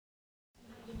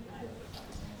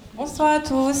Bonsoir à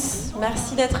tous,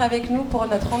 merci d'être avec nous pour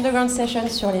notre Underground Session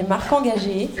sur les marques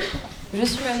engagées. Je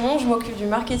suis Manon, je m'occupe du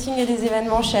marketing et des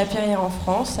événements chez Appirir en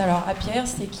France. Alors Appirir,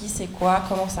 c'est qui, c'est quoi,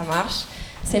 comment ça marche?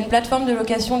 C'est une plateforme de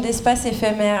location d'espaces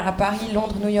éphémères à Paris,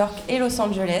 Londres, New York et Los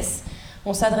Angeles.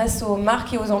 On s'adresse aux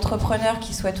marques et aux entrepreneurs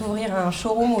qui souhaitent ouvrir un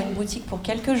showroom ou une boutique pour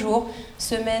quelques jours,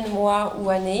 semaines, mois ou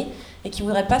années, et qui ne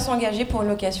voudraient pas s'engager pour une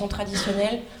location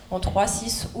traditionnelle en 3,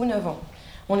 6 ou 9 ans.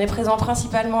 On est présent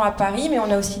principalement à Paris, mais on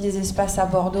a aussi des espaces à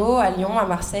Bordeaux, à Lyon, à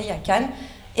Marseille, à Cannes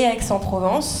et à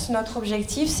Aix-en-Provence. Notre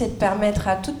objectif, c'est de permettre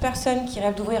à toute personne qui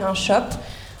rêve d'ouvrir un shop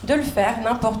de le faire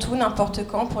n'importe où, n'importe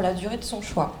quand, pour la durée de son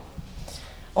choix.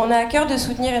 On a à cœur de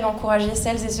soutenir et d'encourager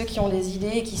celles et ceux qui ont des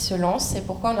idées et qui se lancent. C'est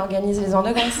pourquoi on organise les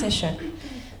Underground Sessions.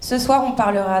 Ce soir, on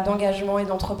parlera d'engagement et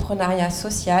d'entrepreneuriat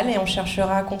social et on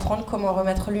cherchera à comprendre comment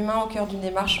remettre l'humain au cœur d'une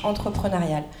démarche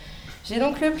entrepreneuriale. J'ai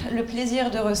donc le plaisir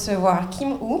de recevoir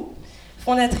Kim Hu,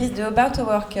 fondatrice de About a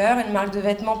Worker, une marque de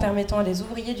vêtements permettant à des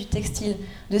ouvriers du textile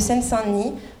de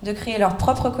Seine-Saint-Denis de créer leur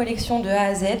propre collection de A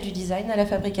à Z, du design à la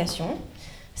fabrication.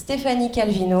 Stéphanie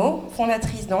Calvino,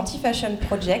 fondatrice d'Anti-Fashion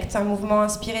Project, un mouvement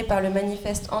inspiré par le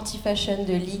manifeste anti-fashion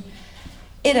de Lee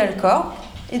et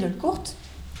Delcourt,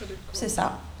 c'est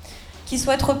ça, qui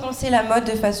souhaite repenser la mode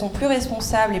de façon plus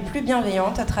responsable et plus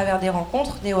bienveillante à travers des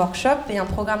rencontres, des workshops et un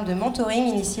programme de mentoring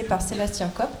initié par Sébastien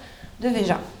Kopp de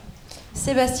Veja.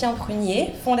 Sébastien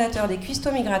Prunier, fondateur des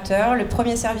Cuistots Migrateurs, le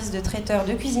premier service de traiteur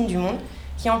de cuisine du monde,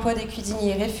 qui emploie des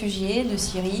cuisiniers réfugiés de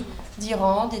Syrie,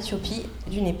 d'Iran, d'Éthiopie,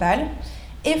 du Népal.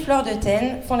 Et Flore de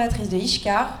Tène, fondatrice de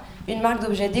Ishkar, une marque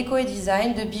d'objets déco et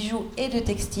design, de bijoux et de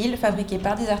textiles fabriqués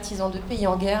par des artisans de pays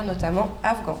en guerre, notamment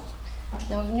afghans.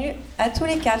 Bienvenue à tous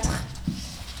les quatre.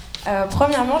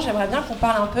 Premièrement, j'aimerais bien qu'on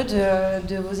parle un peu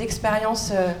de vos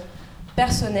expériences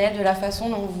personnelles, de la façon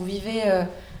dont vous vivez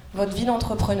votre vie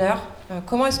d'entrepreneur.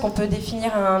 Comment est-ce qu'on peut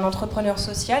définir un entrepreneur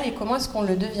social et comment est-ce qu'on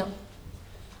le devient?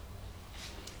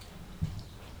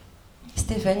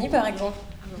 Stéphanie, par exemple.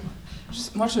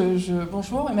 Moi,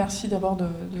 bonjour et merci d'abord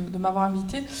de m'avoir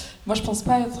invité. Moi, je pense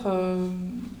pas être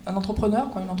un entrepreneur,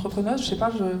 une entrepreneuse. Je sais pas,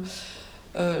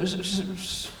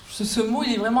 ce mot,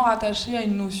 il est vraiment rattaché à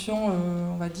une notion,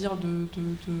 on va dire,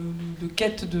 de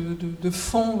quête de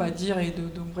fond, on va dire, et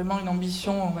de vraiment une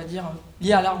ambition, on va dire,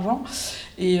 liée à l'argent.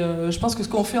 Et je pense que ce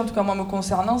qu'on fait, en tout cas moi me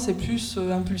concernant, c'est plus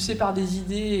impulsé par des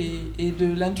idées et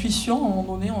de l'intuition. À un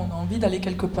moment donné, on a envie d'aller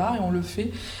quelque part et on le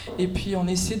fait. Et puis on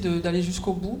essaie d'aller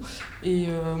jusqu'au bout. Et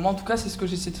moi, en tout cas, c'est ce que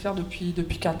j'essaie de faire depuis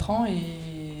 4 ans. Et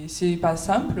c'est pas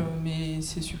simple, mais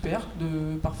c'est super.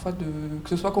 Parfois, que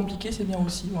ce soit compliqué, c'est bien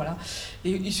aussi. Voilà.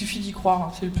 Et il suffit d'y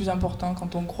croire, c'est le plus important.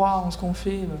 Quand on croit en ce qu'on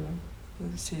fait,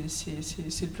 c'est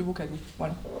le plus beau cadeau.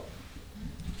 Voilà.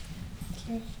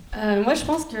 Moi, je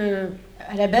pense que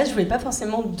à la base, je voulais pas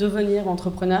forcément devenir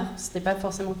entrepreneur. C'était pas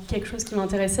forcément quelque chose qui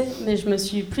m'intéressait, mais je me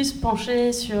suis plus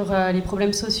penchée sur les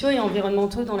problèmes sociaux et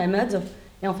environnementaux dans la mode.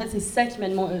 Et en fait, c'est ça qui m'a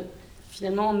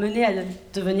finalement mené à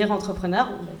devenir entrepreneur,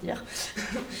 on va dire.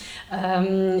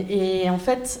 Et en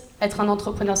fait, être un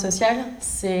entrepreneur social,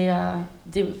 c'est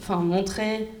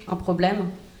montrer un problème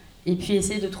et puis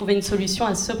essayer de trouver une solution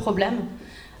à ce problème.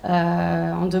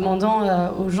 En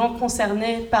demandant aux gens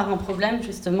concernés par un problème,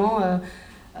 justement,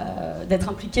 d'être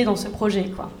impliqués dans ce projet,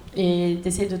 quoi. Et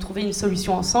d'essayer de trouver une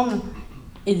solution ensemble,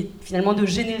 et finalement de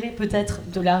générer peut-être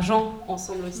de l'argent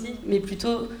ensemble aussi, mais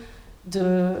plutôt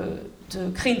de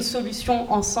créer une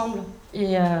solution ensemble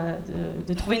et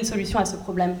de trouver une solution à ce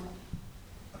problème.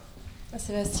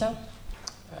 Sébastien?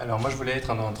 Alors moi je voulais être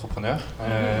un entrepreneur.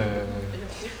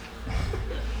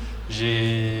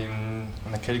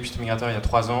 On a créé les Cuistots Migrateurs il y a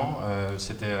 3 ans.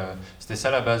 C'était ça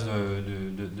la base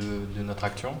de notre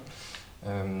action.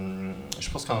 Je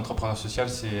pense qu'un entrepreneur social,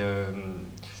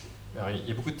 il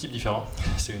y a beaucoup de types différents.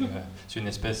 C'est une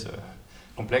espèce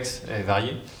complexe et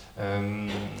variée.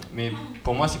 Mais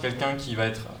pour moi, c'est quelqu'un qui va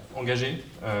être engagé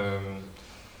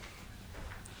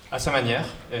à sa manière.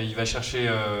 Il va chercher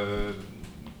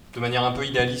de manière un peu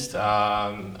idéaliste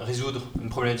à résoudre une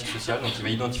problématique sociale. Donc il va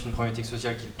identifier une problématique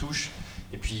sociale qui le touche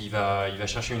et puis il va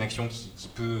chercher une action qui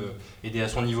peut aider à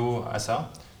son niveau à ça.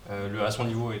 Le à son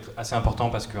niveau est assez important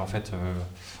parce qu'en fait,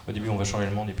 au début on va changer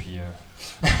le monde et puis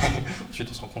ensuite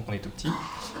on se rend compte qu'on est tout petit.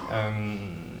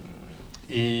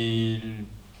 Et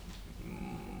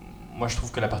moi je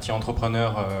trouve que la partie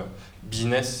entrepreneur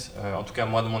business, en tout cas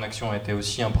moi dans mon action, a été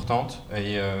aussi importante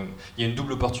et il y a une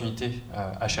double opportunité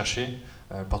à chercher.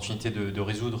 Opportunité de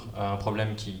résoudre un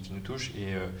problème qui nous touche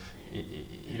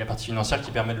et la partie financière qui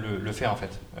permet de le faire en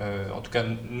fait. En tout cas,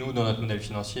 nous, dans notre modèle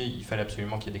financier, il fallait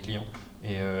absolument qu'il y ait des clients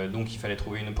et donc il fallait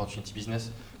trouver une opportunité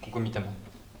business concomitamment.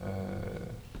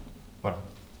 Voilà.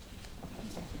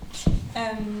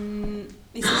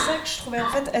 Et c'est ça que je trouvais en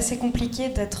fait assez compliqué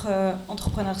d'être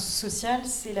entrepreneur social,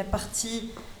 c'est la partie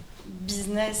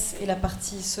business et la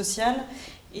partie sociale.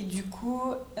 Et du coup,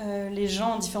 les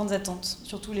gens ont différentes attentes,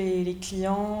 surtout les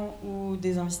clients ou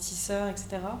des investisseurs,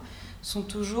 etc.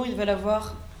 Ils veulent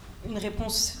avoir une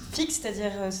réponse fixe,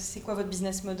 c'est-à-dire c'est quoi votre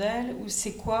business model ou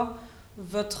c'est quoi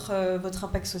votre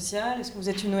impact social. Est-ce que vous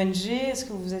êtes une ONG? Est-ce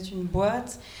que vous êtes une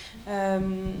boîte?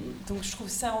 Donc je trouve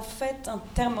ça en fait un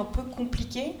terme un peu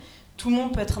compliqué. Tout le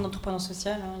monde peut être un entrepreneur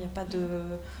social, hein. Il n'y a pas de...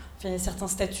 Enfin, il y a certains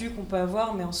statuts qu'on peut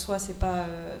avoir, mais en soi, c'est pas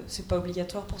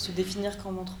obligatoire pour se définir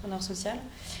comme entrepreneur social.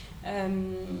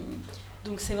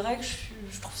 Donc c'est vrai que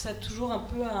je trouve ça toujours un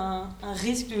peu un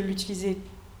risque de l'utiliser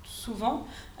souvent.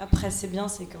 Après, c'est bien,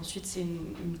 c'est qu'ensuite, c'est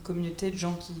une communauté de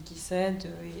gens qui s'aident,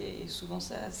 et souvent,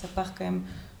 ça part quand même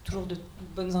toujours de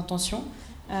bonnes intentions.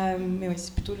 Mais oui,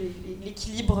 c'est plutôt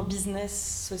l'équilibre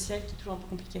business-social qui est toujours un peu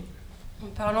compliqué. En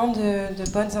parlant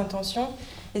de bonnes intentions,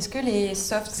 est-ce que les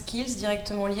soft skills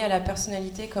directement liés à la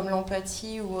personnalité, comme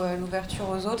l'empathie ou l'ouverture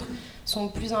aux autres, sont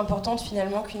plus importantes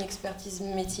finalement qu'une expertise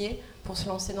métier pour se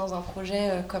lancer dans un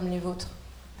projet comme les vôtres?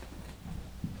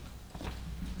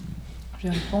 Je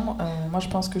vais répondre. Moi, je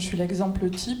pense que je suis l'exemple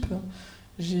type.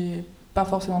 J'ai pas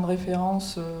forcément de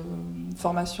référence,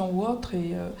 formation ou autre.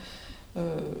 Et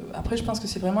après, je pense que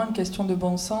c'est vraiment une question de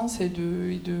bon sens et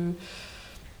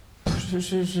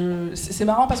c'est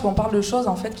marrant parce qu'on parle de choses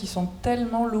en fait qui sont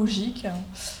tellement logiques.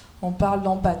 On parle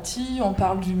d'empathie, on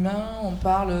parle d'humain, on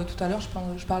parle... Tout à l'heure,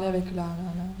 je parlais avec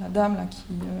la dame, là,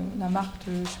 la marque,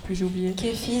 je sais plus, j'ai oublié.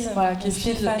 Kéfiz. Voilà,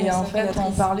 Kéfiz. Et en fait,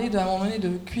 on parlait à un moment donné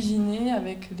de cuisiner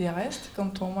avec des restes.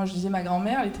 Moi, je disais, ma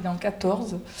grand-mère, elle était dans le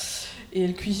 14, et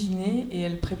elle cuisinait, et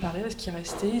elle préparait ce qui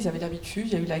restait. Ils avaient l'habitude,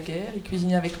 il y a eu la guerre, ils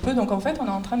cuisinaient avec peu. Donc en fait, on est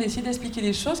en train d'essayer d'expliquer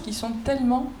des choses qui sont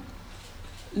tellement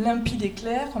limpides et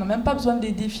claires qu'on n'a même pas besoin de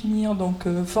les définir. Donc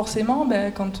forcément,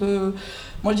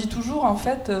 moi je dis toujours en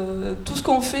fait tout ce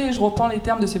qu'on fait, je reprends les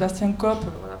termes de Sébastien Kopp,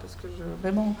 voilà, parce que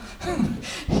vraiment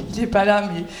il n'est pas là,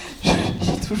 mais il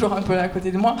est toujours un peu là à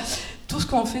côté de moi. Tout ce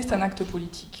qu'on fait, c'est un acte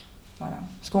politique. Voilà.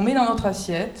 Ce qu'on met dans notre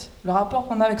assiette, le rapport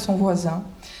qu'on a avec son voisin,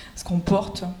 ce qu'on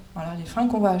porte, voilà, les fringues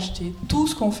qu'on va acheter, tout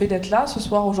ce qu'on fait, d'être là ce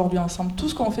soir, aujourd'hui ensemble, tout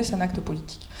ce qu'on fait, c'est un acte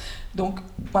politique. Donc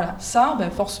voilà, ça,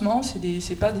 forcément,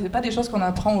 c'est pas des choses qu'on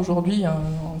apprend aujourd'hui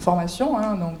en formation,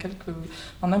 hein,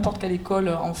 dans n'importe quelle école,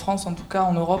 en France en tout cas,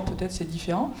 en Europe peut-être c'est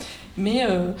différent, mais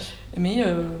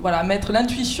voilà, mettre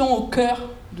l'intuition au cœur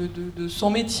de son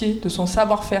métier, de son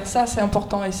savoir-faire, ça c'est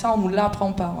important et ça on nous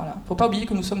l'apprend pas. Voilà, faut pas oublier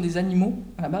que nous sommes des animaux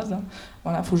à la base, hein.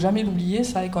 Voilà, faut jamais l'oublier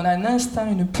ça, et qu'on a un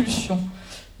instinct, une pulsion.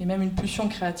 Et même une pulsion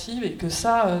créative, et que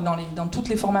ça, dans toutes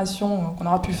les formations qu'on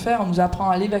aura pu faire, on nous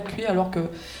apprend à l'évacuer, alors que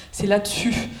c'est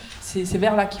là-dessus, c'est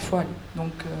vers là qu'il faut aller.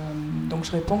 Donc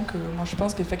je réponds que moi je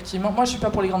pense qu'effectivement, moi je suis pas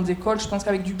pour les grandes écoles, je pense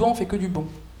qu'avec du bon, on fait que du bon.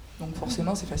 Donc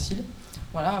forcément c'est facile.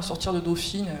 Voilà, sortir de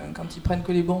Dauphine, quand ils prennent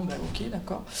que les bons, ok,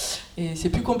 d'accord. Et c'est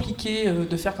plus compliqué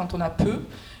de faire quand on a peu,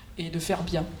 et de faire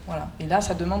bien. Voilà. Et là,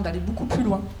 ça demande d'aller beaucoup plus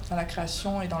loin dans la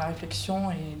création et dans la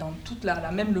réflexion, et dans toute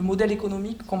même le modèle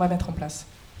économique qu'on va mettre en place.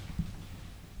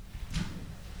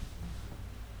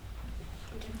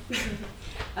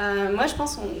 Moi, je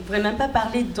pense qu'on ne devrait même pas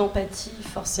parler d'empathie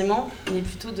forcément, mais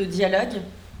plutôt de dialogue.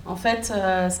 En fait,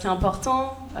 ce qui est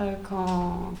important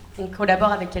quand on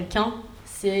collabore avec quelqu'un,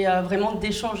 c'est vraiment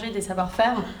d'échanger des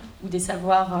savoir-faire ou des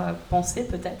savoir-penser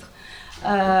peut-être.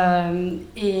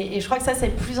 Et je crois que ça, c'est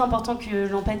plus important que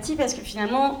l'empathie, parce que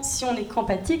finalement, si on est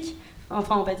qu'empathique,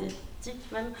 empathique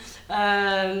même,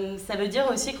 ça veut dire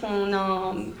aussi qu'on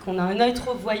a un œil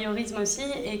trop voyeurisme aussi,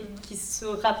 et qui se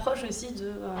rapproche aussi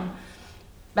de...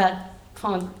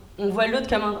 on voit l'autre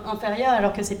comme inférieur,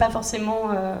 alors que c'est pas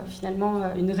forcément finalement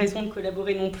une raison de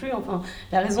collaborer non plus. Enfin,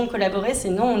 la raison de collaborer,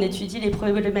 c'est non, on étudie les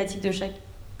problématiques de chaque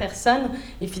personne,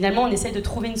 et finalement on essaie de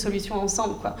trouver une solution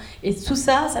ensemble, quoi. Et tout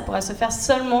ça, ça pourra se faire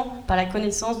seulement par la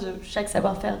connaissance de chaque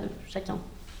savoir-faire de chacun.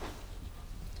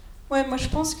 Ouais, moi je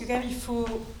pense que quand même il faut,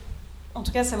 en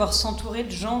tout cas, savoir s'entourer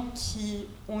de gens qui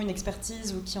ont une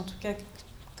expertise, ou qui en tout cas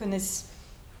connaissent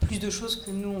plus de choses que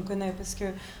nous on connaît, parce que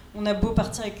on a beau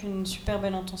partir avec une super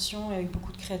belle intention et avec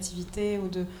beaucoup de créativité,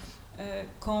 ou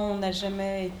quand on n'a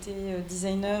jamais été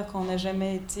designer, quand on n'a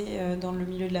jamais été dans le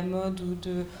milieu de la mode ou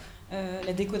de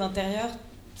la déco d'intérieur,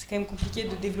 c'est quand même compliqué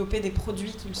de développer des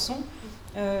produits qui le sont.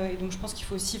 Et donc je pense qu'il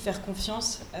faut aussi faire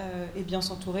confiance et bien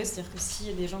s'entourer, c'est-à-dire que s'il y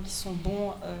a des gens qui sont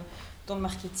bons dans le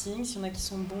marketing, s'il y en a qui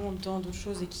sont bons dans d'autres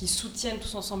choses et qui soutiennent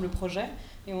tous ensemble le projet,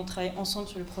 et on travaille ensemble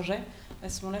sur le projet, à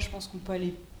ce moment-là je pense qu'on peut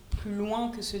aller plus loin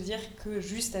que se dire que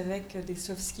juste avec des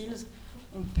soft skills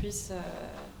on puisse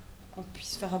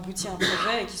faire aboutir un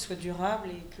projet et qu'il soit durable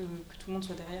et que tout le monde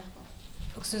soit derrière, quoi.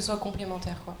 Il faut que ce soit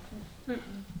complémentaire, quoi.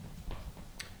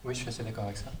 Oui, je suis assez d'accord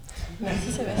avec ça.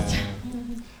 Merci Sébastien.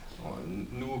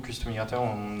 Nous, au Custom Migrateur,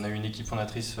 on a une équipe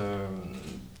fondatrice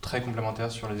très complémentaire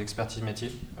sur les expertises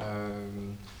métiers.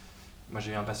 Moi,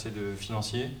 j'ai eu un passé de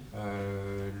financier.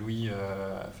 Louis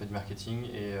a fait du marketing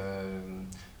et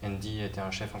Andy a été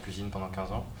un chef en cuisine pendant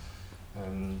 15 ans.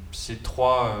 Ces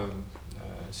trois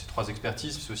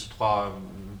expertises, c'est aussi trois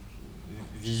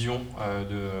visions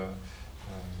de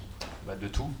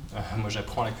tout. Moi,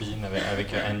 j'apprends la cuisine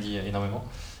avec Andy énormément,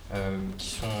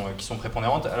 qui sont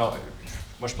prépondérantes. Alors,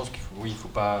 moi, je pense qu'il faut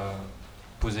pas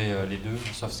poser les deux,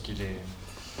 soft skill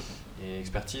et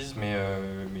expertise, mais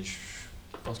je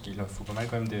pense qu'il faut pas mal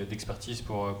quand même d'expertise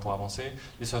pour avancer.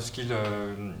 Les soft skills,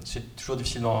 c'est toujours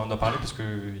difficile d'en parler parce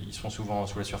qu'ils sont souvent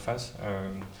sous la surface.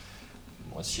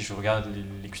 Moi, si je regarde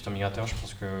les Custom Migrateurs, je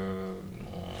pense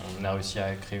qu'on a réussi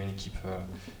à créer une équipe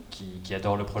qui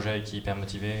adore le projet et qui est hyper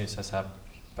motivée, et ça n'a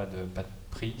pas de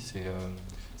prix.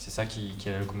 C'est ça qui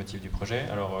est la locomotive du projet.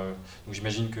 Alors, donc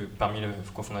j'imagine que parmi les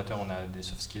cofondateurs, on a des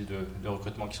soft skills de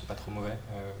recrutement qui ne sont pas trop mauvais,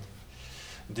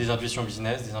 des intuitions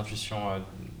business, des intuitions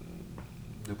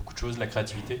de beaucoup de choses, la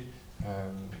créativité.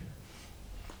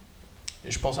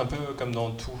 Et je pense un peu comme dans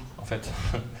tout, en fait.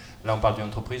 Là, on parle d'une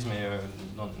entreprise, mais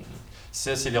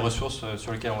c'est les ressources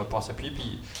sur lesquelles on va pouvoir s'appuyer.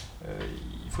 Puis,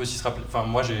 il faut aussi se rappeler. Enfin,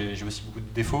 moi, j'ai aussi beaucoup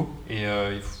de défauts, et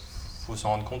il faut s'en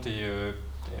rendre compte. Et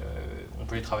on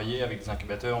peut les travailler avec des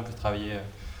incubateurs, on peut travailler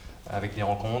avec des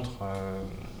rencontres.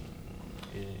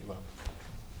 Et voilà.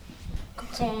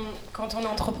 Quand on est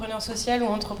entrepreneur social ou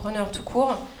entrepreneur tout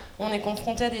court, on est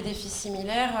confronté à des défis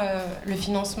similaires, le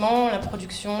financement, la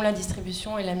production, la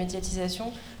distribution et la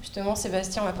médiatisation. Justement,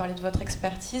 Sébastien, on va parler de votre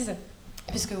expertise,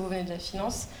 puisque vous venez de la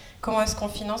finance. Comment est-ce qu'on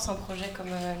finance un projet comme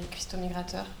les Custom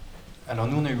Migrateurs ? Alors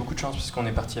nous, on a eu beaucoup de chance parce qu'on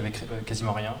est parti avec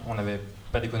quasiment rien. On n'avait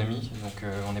pas d'économie, donc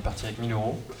on est parti avec 1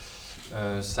 000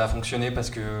 €. Ça a fonctionné parce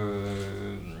que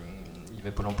il y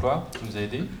avait Pôle emploi qui nous a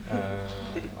aidés.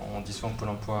 On dit souvent que Pôle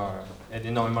emploi aide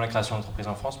énormément la création d'entreprises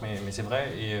en France, mais c'est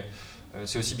vrai. Et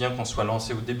c'est aussi bien qu'on soit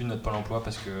lancé au début de notre Pôle emploi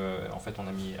parce qu'en fait, on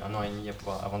a mis 1 an et demi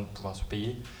avant de pouvoir se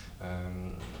payer.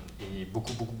 Et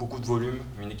beaucoup de volume.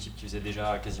 Une équipe qui faisait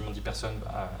déjà quasiment 10 personnes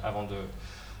avant de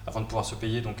pouvoir se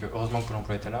payer. Donc heureusement que Pôle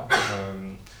emploi était là.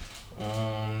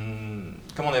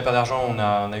 Comme on n'avait pas d'argent, on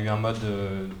a eu un mode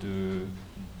de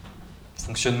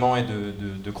fonctionnement et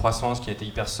de croissance qui a été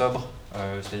hyper sobre.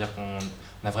 C'est-à-dire qu'on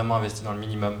a vraiment investi dans le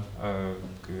minimum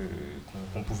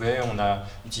qu'on pouvait. On a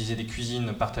utilisé des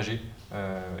cuisines partagées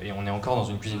et on est encore dans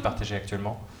une cuisine partagée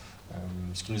actuellement.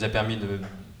 Ce qui nous a permis de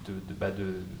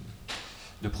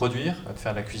produire, de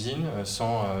faire de la cuisine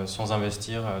sans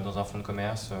investir dans un fonds de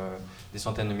commerce des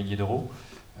centaines de milliers d'euros.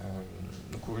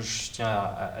 Donc je tiens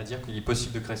à dire qu'il est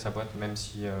possible de créer sa boîte même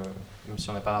si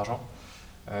on n'a pas d'argent.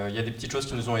 Il y a des petites choses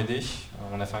qui nous ont aidés.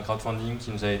 On a fait un crowdfunding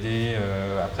qui nous a aidés.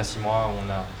 Après 6 mois,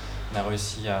 on a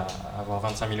réussi à avoir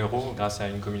 25 000 € grâce à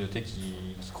une communauté qui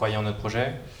croyait en notre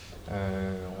projet.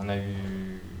 On a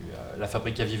eu la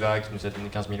fabrique Aviva qui nous a donné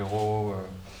 15 000 €.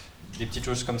 Des petites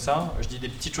choses comme ça. Je dis des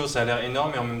petites choses, ça a l'air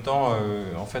énorme, mais en même temps,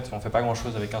 en fait, on ne fait pas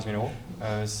grand-chose avec 15 000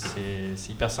 €.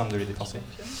 C'est hyper simple de les dépenser.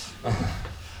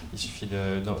 Il suffit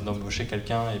d'embaucher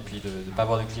quelqu'un et puis de ne pas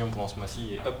avoir de clients pendant ce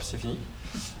mois-ci et hop, c'est fini.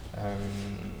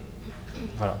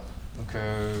 Voilà. Donc,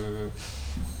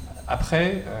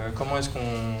 après, comment est-ce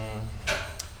qu'on...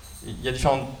 Il y a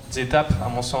différentes étapes, à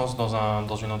mon sens,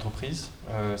 dans une entreprise.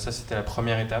 Ça, c'était la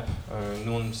première étape.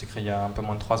 Nous, on s'est créé il y a un peu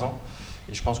moins de 3 ans.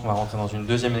 Et je pense qu'on va rentrer dans une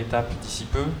deuxième étape d'ici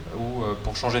peu, où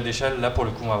pour changer d'échelle, là, pour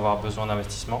le coup, on va avoir besoin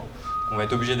d'investissement. On va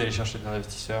être obligé d'aller chercher des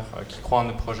investisseurs qui croient en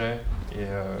notre projet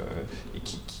et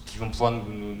qui vont pouvoir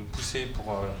nous pousser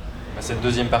pour cette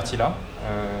deuxième partie-là.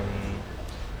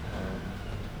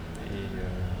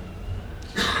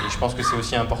 Et je pense que c'est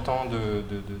aussi important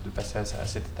de passer à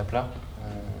cette étape-là.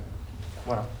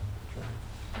 Voilà.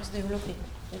 Pour se développer,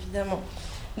 évidemment.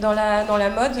 Dans la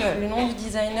mode, le nom du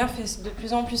designer fait de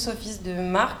plus en plus office de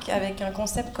marque avec un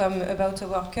concept comme About a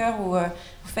Worker où vous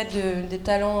faites des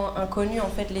talents inconnus, en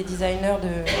fait, les designers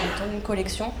de une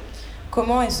collection.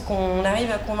 Comment est-ce qu'on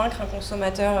arrive à convaincre un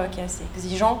consommateur qui est assez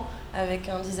exigeant avec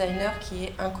un designer qui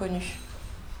est inconnu ?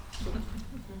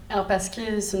 Alors parce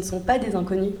que ce ne sont pas des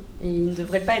inconnus, et ils ne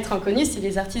devraient pas être inconnus, c'est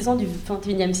les artisans du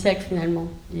XXIe siècle finalement.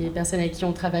 Les personnes avec qui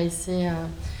on travaille,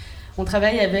 on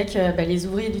travaille avec les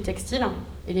ouvriers du textile.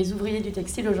 Et les ouvriers du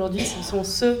textile aujourd'hui, ce sont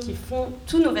ceux qui font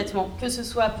tous nos vêtements, que ce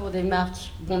soit pour des marques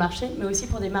bon marché, mais aussi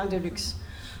pour des marques de luxe.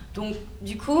 Donc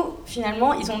du coup,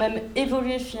 finalement, ils ont même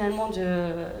évolué finalement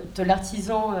de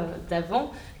l'artisan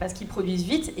d'avant, parce qu'ils produisent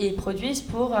vite et ils produisent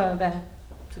pour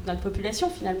toute notre population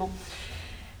finalement.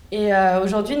 Et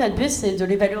aujourd'hui, notre but, c'est de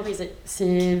les valoriser.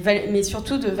 Mais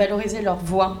surtout de valoriser leur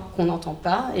voix qu'on n'entend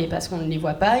pas, et parce qu'on ne les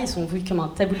voit pas, ils sont vus comme un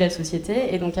tabou de la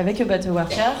société. Et donc avec About a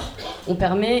Worker, on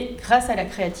permet, grâce à la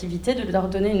créativité, de leur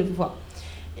donner une voix.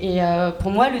 Et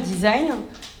pour moi, le design,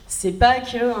 c'est pas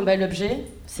qu'un bel objet,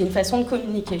 c'est une façon de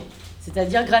communiquer.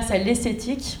 C'est-à-dire, grâce à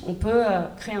l'esthétique, on peut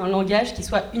créer un langage qui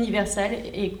soit universel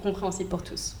et compréhensible pour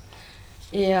tous.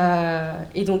 Et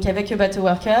donc avec About a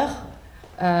Worker,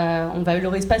 on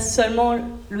valorise pas seulement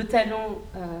le talent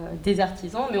des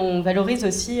artisans, mais on valorise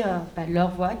aussi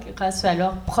leur voix grâce à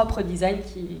leur propre design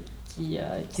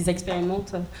qu'ils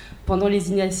expérimentent pendant les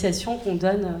initiations qu'on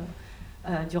donne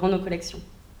durant nos collections.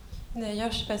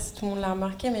 D'ailleurs, je ne sais pas si tout le monde l'a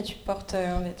remarqué, mais tu portes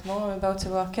un vêtement About a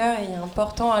Worker et il y a un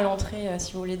portant à l'entrée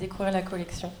si vous voulez découvrir la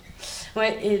collection.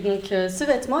 Ouais, et donc ce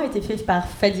vêtement a été fait par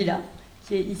Fadila,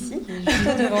 qui est ici, qui est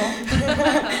juste devant,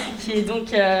 qui est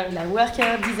donc la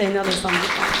worker designer de Saint-Denis.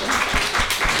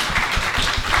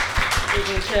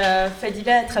 Et donc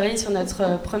Fadila a travaillé sur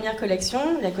notre première collection,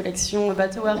 la collection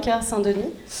About a Worker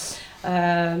Saint-Denis.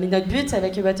 Mais notre but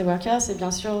avec About a Worker, c'est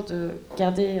bien sûr de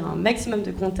garder un maximum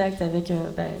de contact avec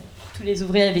tous les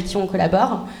ouvriers avec qui on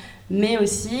collabore, mais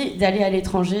aussi d'aller à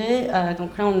l'étranger.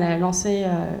 Donc là, on a lancé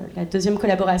la deuxième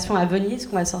collaboration à Venise,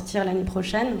 qu'on va sortir l'année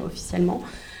prochaine, officiellement.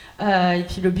 Et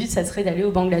puis le but, ça serait d'aller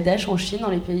au Bangladesh, en Chine, dans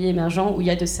les pays émergents où il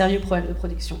y a de sérieux problèmes de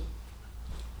production.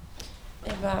 Eh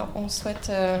ben, on souhaite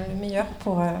le meilleur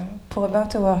pour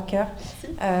About a Worker.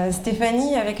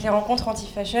 Stéphanie, avec les rencontres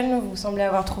anti-fashion, vous semblez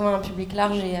avoir trouvé un public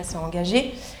large et assez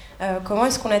engagé. Comment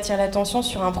est-ce qu'on attire l'attention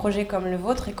sur un projet comme le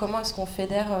vôtre et comment est-ce qu'on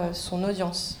fédère son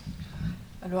audience ?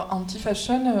 Alors,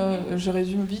 anti-fashion, je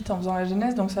résume vite en faisant la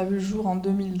genèse. Donc, ça a vu le jour en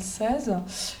 2016.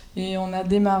 Et on a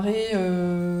démarré,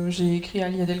 j'ai écrit à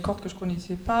Lia Delcorte que je ne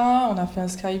connaissais pas. On a fait un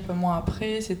Skype un mois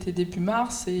après, c'était début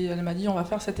mars. Et elle m'a dit, on va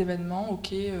faire cet événement,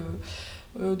 ok,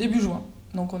 début juin.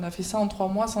 Donc, on a fait ça en 3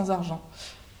 mois sans argent.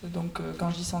 Donc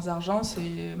quand je dis sans argent,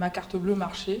 c'est ma carte bleue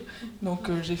marché. Donc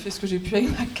j'ai fait ce que j'ai pu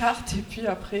avec ma carte et puis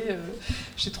après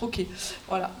j'ai troqué.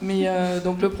 Voilà. Mais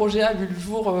donc le projet a vu le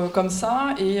jour comme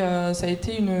ça et ça a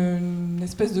été une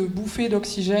espèce de bouffée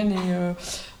d'oxygène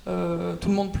et tout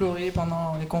le monde pleurait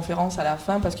pendant les conférences à la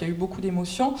fin parce qu'il y a eu beaucoup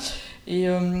d'émotions. Et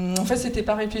en fait c'était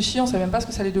pas réfléchi, on savait même pas ce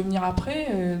que ça allait devenir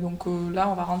après. Donc là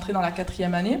on va rentrer dans la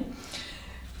 4e année.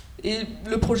 Et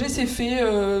le projet s'est fait,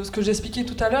 ce que j'expliquais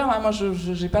tout à l'heure, hein, moi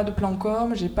je n'ai pas de plan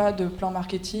com, j'ai pas de plan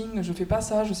marketing, je fais pas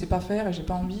ça, je sais pas faire et j'ai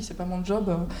pas envie, c'est pas mon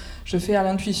job. Je fais à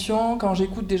l'intuition, quand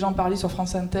j'écoute des gens parler sur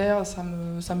France Inter, ça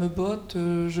me botte,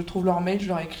 je trouve leur mail, je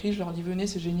leur écris, je leur dis venez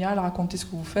c'est génial, racontez ce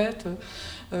que vous faites.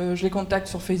 Je les contacte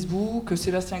sur Facebook,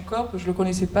 Sébastien Corp, je le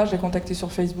connaissais pas, je l'ai contacté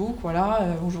sur Facebook, voilà,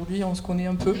 aujourd'hui on se connaît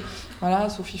un peu, voilà,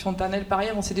 Sophie Fontanelle,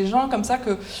 pareil, bon, c'est des gens comme ça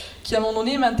qui à un moment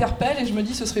donné m'interpellent et je me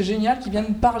dis ce serait génial qu'ils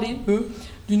viennent parler, eux,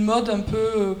 d'une mode un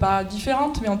peu, pas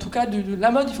différente, mais en tout cas de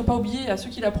la mode, il faut pas oublier à ceux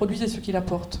qui la produisent et ceux qui la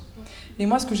portent. Et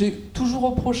moi ce que j'ai toujours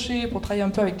reproché pour travailler un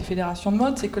peu avec des fédérations de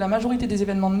mode, c'est que la majorité des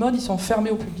événements de mode, ils sont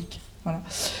fermés au public. Voilà.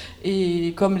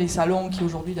 Et comme les salons qui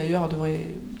aujourd'hui d'ailleurs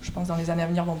devraient, je pense dans les années à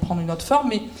venir vont prendre une autre forme,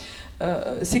 mais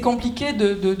c'est compliqué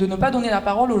de ne pas donner la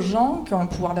parole aux gens qui ont un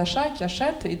pouvoir d'achat, qui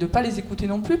achètent, et de ne pas les écouter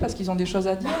non plus parce qu'ils ont des choses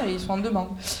à dire et ils sont en demande.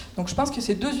 Donc je pense que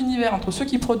ces deux univers, entre ceux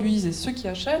qui produisent et ceux qui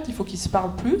achètent, il faut qu'ils se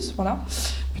parlent plus, voilà,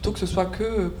 plutôt que ce soit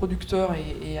que producteurs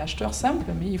et acheteurs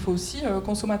simples, mais il faut aussi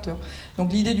consommateurs.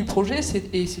 Donc l'idée du projet,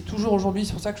 et c'est toujours aujourd'hui,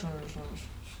 c'est pour ça que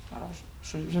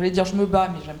j'allais dire je me bats,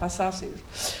 mais j'aime pas ça,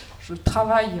 je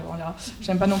travaille, voilà.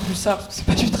 J'aime pas non plus ça, parce que c'est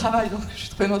pas du travail, donc je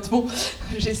trouve un autre mot.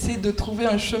 J'essaie de trouver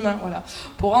un chemin, voilà.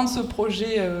 Pour rendre ce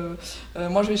projet,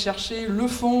 moi je vais chercher le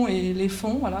fond et les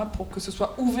fonds, voilà, pour que ce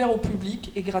soit ouvert au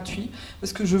public et gratuit,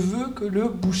 parce que je veux que le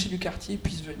boucher du quartier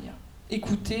puisse venir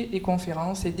écouter les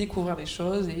conférences et découvrir des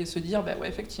choses et se dire ouais,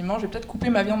 effectivement je vais peut-être couper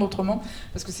ma viande autrement,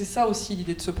 parce que c'est ça aussi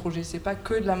l'idée de ce projet, c'est pas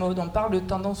que de la mode, on parle de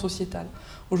tendance sociétale.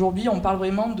 Aujourd'hui on parle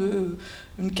vraiment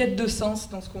d'une quête de sens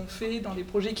dans ce qu'on fait, dans les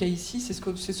projets qu'il y a ici, c'est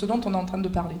ce dont on est en train de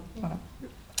parler, voilà.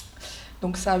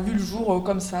 Donc ça a vu le jour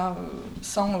comme ça,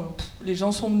 les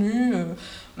gens sont venus,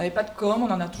 on n'avait pas de com, on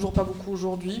n'en a toujours pas beaucoup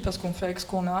aujourd'hui parce qu'on fait avec ce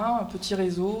qu'on a, un petit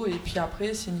réseau, et puis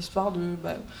après c'est une histoire de,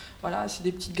 voilà, c'est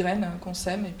des petites graines qu'on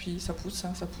sème et puis ça pousse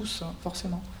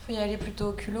forcément. Il faut y aller plutôt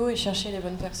au culot et chercher les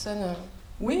bonnes personnes.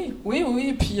 Oui,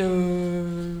 et puis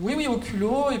oui, au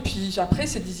culot, et puis après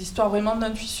c'est des histoires vraiment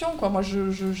d'intuition, quoi. Moi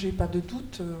je j'ai pas de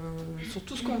doute sur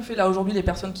tout ce qu'on fait là aujourd'hui, les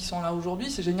personnes qui sont là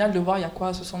aujourd'hui, c'est génial de voir il y a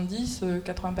quoi, 70,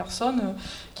 80 personnes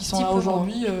qui sont là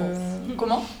aujourd'hui.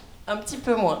 Comment ? Un petit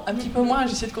peu moins. Un petit peu moins,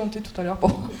 j'ai essayé de compter tout à l'heure.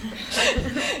 Bon.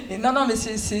 Et non, mais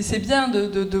c'est bien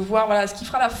de voir, voilà, ce qui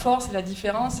fera la force et la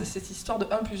différence, c'est cette histoire de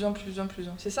 1 plus 1 plus 1 plus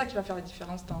 1. C'est ça qui va faire la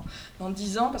différence dans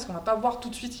 10 ans, parce qu'on ne va pas voir tout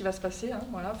de suite ce qui va se passer. Hein,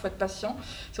 voilà, faut être patient.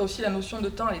 C'est aussi la notion de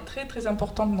temps, elle est très très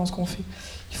importante dans ce qu'on fait.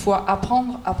 Il faut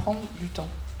apprendre du temps.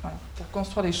 Voilà, pour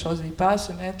construire les choses et pas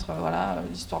se mettre,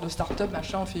 l'histoire de start-up,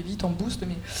 machin, on fait vite, on booste,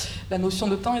 mais la notion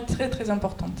de temps est très très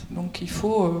importante. Donc il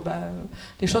faut,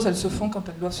 les choses elles se font quand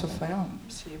elles doivent se faire,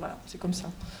 c'est comme ça.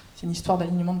 C'est une histoire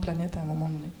d'alignement de planète à un moment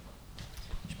donné.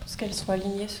 Je pense qu'elles seront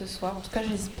alignées ce soir, en tout cas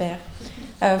j'espère.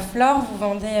 Flore, vous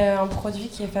vendez un produit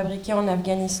qui est fabriqué en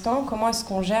Afghanistan. Comment est-ce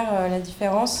qu'on gère la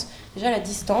différence, déjà la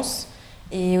distance,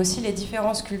 et aussi les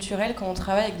différences culturelles quand on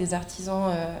travaille avec des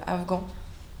artisans afghans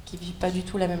qui ne vivent pas du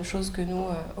tout la même chose que nous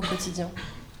au quotidien?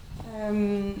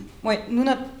 Ouais, nous,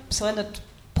 c'est vrai, notre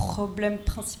problème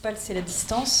principal, c'est la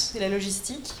distance, c'est la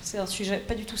logistique. C'est un sujet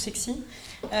pas du tout sexy,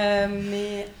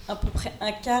 mais à peu près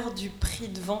un quart du prix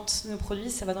de vente de nos produits,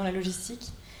 ça va dans la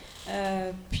logistique,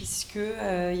 puisque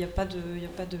il n'y a pas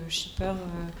de shipper.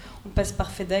 On passe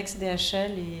par FedEx,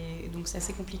 DHL, et donc c'est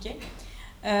assez compliqué.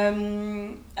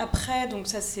 Après, donc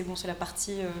ça c'est la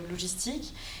partie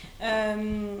logistique.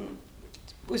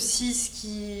 Aussi, ce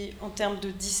qui, en termes de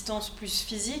distance plus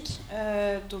physique,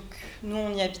 donc nous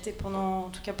on y habitait en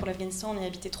tout cas pour l'Afghanistan, on y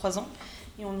habitait 3 ans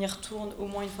et on y retourne au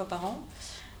moins 1 fois par an,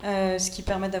 ce qui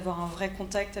permet d'avoir un vrai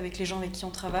contact avec les gens avec qui on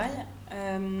travaille.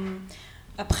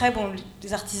 Après,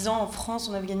 les artisans en France,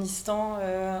 en Afghanistan,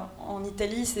 en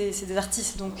Italie, c'est des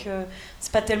artistes, donc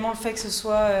c'est pas tellement le fait que ce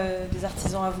soit des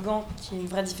artisans afghans qui est une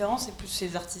vraie différence, c'est plus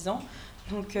ces artisans.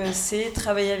 Donc c'est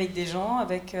travailler avec des gens,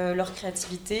 avec leur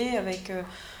créativité, avec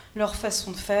leur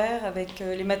façon de faire, avec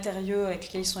les matériaux avec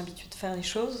lesquels ils sont habitués de faire les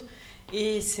choses.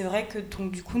 Et c'est vrai que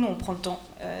donc, du coup, nous, on prend le temps.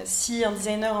 Si un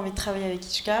designer a envie de travailler avec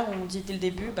Ishkar, on dit dès le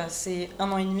début, c'est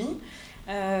 1 an et demi,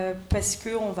 parce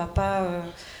qu'on ne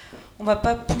va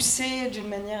pas pousser d'une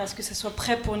manière à ce que ça soit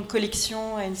prêt pour une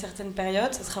collection à une certaine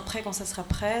période. Ça sera prêt quand ça sera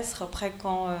prêt, ça sera prêt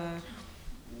quand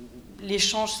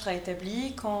l'échange sera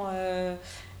établi,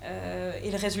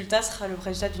 et le résultat sera le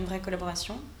résultat d'une vraie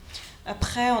collaboration.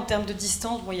 Après, en termes de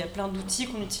distance, il y a plein d'outils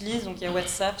qu'on utilise. Donc il y a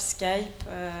WhatsApp, Skype,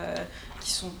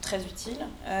 qui sont très utiles.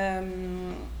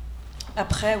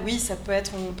 Après, oui, ça peut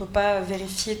être, on ne peut pas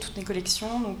vérifier toutes les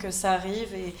collections, donc ça arrive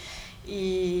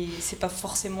et c'est pas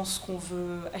forcément ce qu'on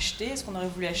veut acheter, ce qu'on aurait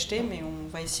voulu acheter, mais on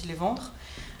va essayer de les vendre.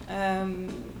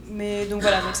 Mais donc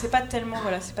voilà, donc c'est pas tellement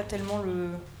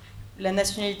la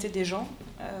nationalité des gens.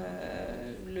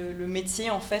 Le métier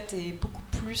en fait est beaucoup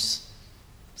plus,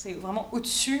 c'est vraiment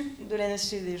au-dessus de la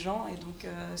nationalité des gens, et donc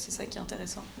c'est ça qui est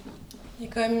intéressant. Il y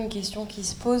a quand même une question qui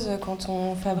se pose quand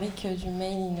on fabrique du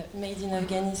made in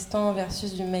Afghanistan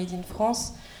versus du made in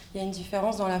France. Il y a une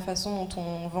différence dans la façon dont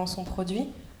on vend son produit.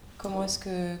 Comment est-ce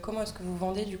que vous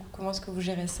vendez du coup? Comment est-ce que vous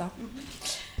gérez ça?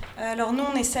 Alors nous,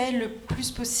 on essaye le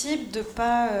plus possible de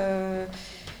pas...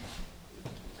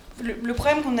 Le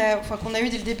problème qu'on a eu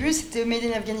dès le début, c'était Made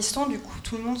in Afghanistan. Du coup,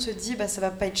 tout le monde se dit ça va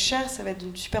pas être cher, ça va être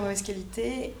d'une super mauvaise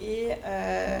qualité, et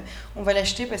on va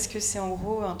l'acheter parce que c'est en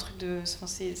gros un truc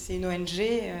c'est une ONG,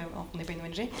 on n'est pas une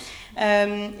ONG.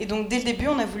 Et donc dès le début,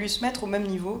 on a voulu se mettre au même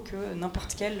niveau que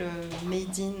n'importe quel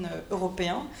Made in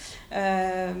européen,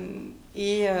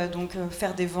 et donc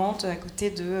faire des ventes à côté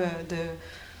de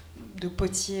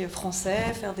potiers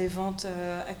français, faire des ventes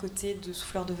à côté de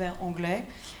souffleurs de verre anglais.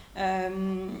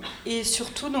 Et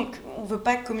surtout, donc, on ne veut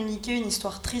pas communiquer une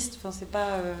histoire triste. C'est pas,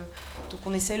 donc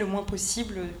on essaie le moins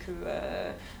possible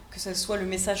que ce soit le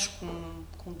message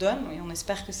qu'on donne, et on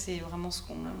espère que c'est vraiment ce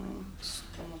qu'on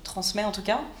transmet en tout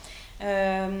cas.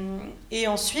 Et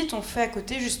ensuite, on fait à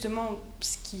côté justement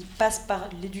ce qui passe par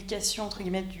l'éducation entre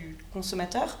guillemets du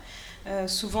consommateur.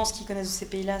 Souvent, ce qu'ils connaissent de ces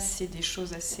pays-là, c'est des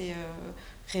choses assez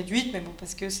réduites, mais bon,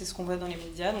 parce que c'est ce qu'on voit dans les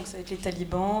médias. Donc ça va être les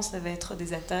talibans, ça va être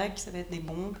des attaques, ça va être des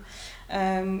bombes.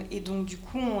 Et donc du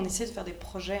coup, on essaie de faire des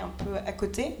projets un peu à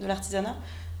côté de l'artisanat.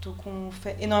 Donc on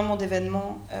fait énormément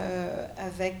d'événements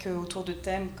avec autour de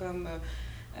thèmes comme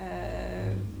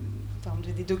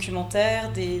des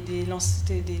documentaires, des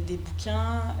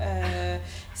bouquins.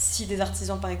 Si des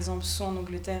artisans, par exemple, sont en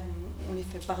Angleterre, on les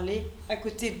fait parler à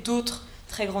côté d'autres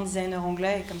très grands designers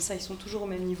anglais, et comme ça, ils sont toujours au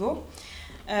même niveau.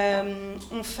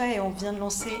 On fait, et on vient de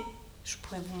lancer, je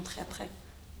pourrais vous montrer après,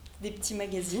 des petits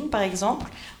magazines, par exemple,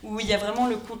 où il y a vraiment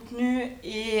le contenu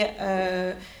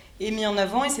est mis en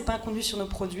avant, et c'est pas un contenu sur nos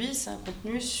produits, c'est un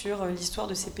contenu sur l'histoire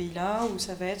de ces pays-là, où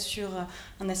ça va être sur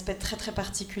un aspect très très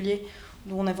particulier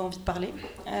dont on avait envie de parler.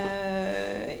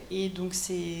 Et donc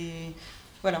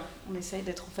voilà, on essaye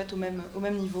d'être en fait au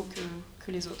même niveau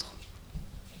que les autres.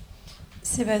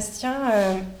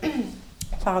 Sébastien,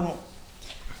 Pardon.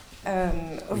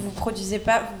 Vous proposez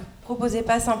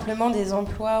pas simplement des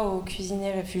emplois aux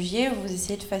cuisiniers réfugiés, vous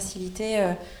essayez de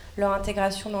faciliter leur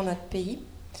intégration dans notre pays.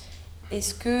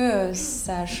 Est-ce que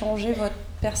ça a changé votre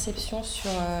perception sur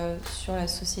la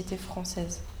société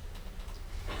française ?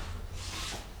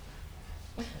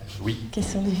 Oui.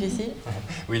 Question difficile.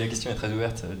 Oui, la question est très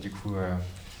ouverte. Du coup,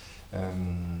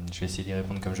 je vais essayer d'y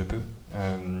répondre comme je peux.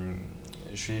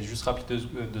 Je vais juste rappeler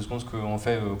deux secondes ce qu'on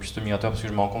fait au Custom Migratoire, parce que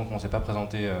je me rends compte qu'on ne s'est pas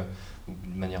présenté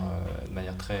de manière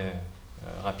très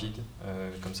rapide.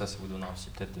 Comme ça vous donnera aussi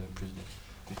peut-être plus de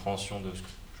compréhension de ce que...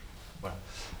 Voilà.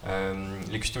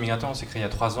 Les Custom Migrateurs, on s'est créé il y a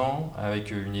 3 ans avec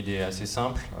une idée assez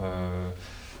simple.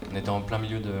 On était en plein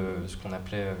milieu de ce qu'on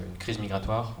appelait une crise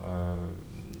migratoire.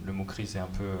 Le mot crise est un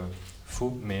peu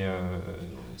faux, mais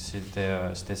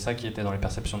c'était ça qui était dans les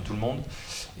perceptions de tout le monde.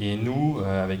 Et nous,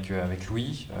 avec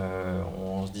Louis,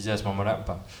 on se disait à ce moment-là,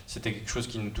 c'était quelque chose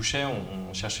qui nous touchait,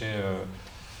 on cherchait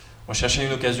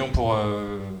une occasion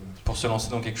pour se lancer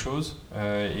dans quelque chose,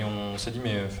 et on s'est dit,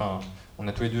 mais on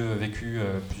a tous les deux vécu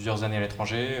plusieurs années à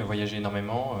l'étranger, voyagé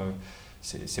énormément,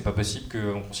 c'est pas possible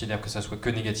qu'on considère que ça soit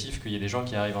que négatif, qu'il y ait des gens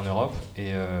qui arrivent en Europe,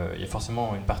 et il y a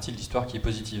forcément une partie de l'histoire qui est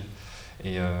positive.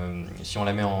 Et si on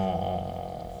la met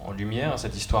en lumière,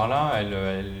 cette histoire-là,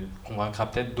 elle convaincra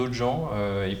peut-être d'autres gens,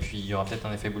 et puis il y aura peut-être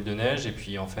un effet boule de neige, et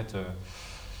puis en fait,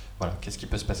 voilà, qu'est-ce qui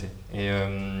peut se passer ? Et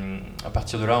à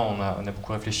partir de là, on a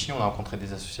beaucoup réfléchi, on a rencontré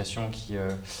des associations qui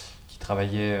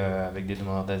travaillaient avec des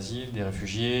demandeurs d'asile, des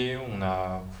réfugiés, on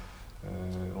a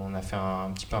fait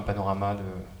un petit peu un panorama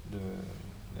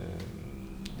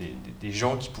des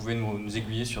gens qui pouvaient nous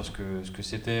aiguiller sur ce que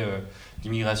c'était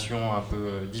l'immigration un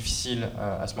peu difficile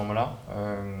à ce moment-là.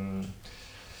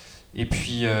 Et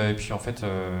puis en fait,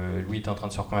 Louis était en train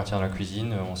de se reconvertir dans la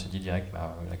cuisine. On s'est dit direct,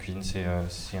 la cuisine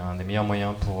c'est un des meilleurs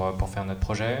moyens pour faire notre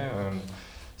projet.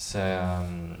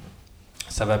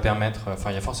 Ça va permettre,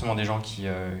 il y a forcément des gens qui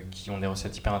ont des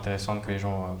recettes hyper intéressantes que les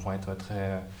gens vont être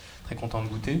très, très contents de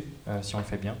goûter si on le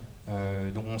fait bien.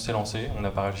 Donc on s'est lancé, on n'a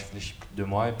pas réfléchi plus de 2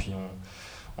 mois et puis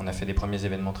on a fait des premiers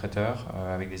événements traiteurs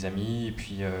avec des amis, et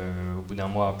puis au bout d'1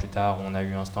 mois plus tard, on a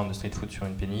eu un stand de street food sur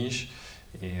une péniche,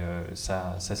 et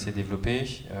ça s'est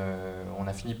développé. On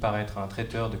a fini par être un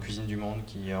traiteur de cuisine du monde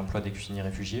qui emploie des cuisiniers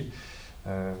réfugiés,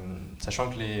 sachant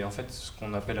que ce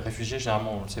qu'on appelle réfugiés,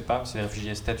 généralement on ne le sait pas, c'est des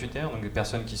réfugiés statutaires, donc des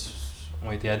personnes qui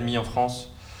ont été admises en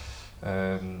France,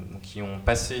 qui ont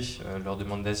passé leur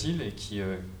demande d'asile et qui,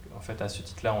 en fait, à ce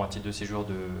titre-là, ont un titre de séjour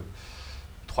de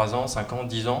 3 ans, 5 ans,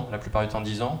 10 ans, la plupart du temps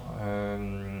 10 ans,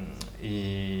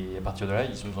 et à partir de là,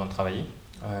 ils ont besoin de travailler.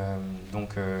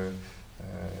 Donc,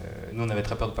 nous, on avait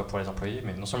très peur de ne pas pouvoir les employer,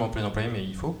 mais non seulement on peut les employer, mais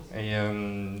il faut. Et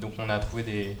donc, on a trouvé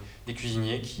des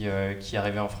cuisiniers qui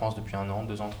arrivaient en France depuis 1 an,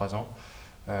 2 ans, 3 ans,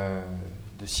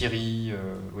 de Syrie.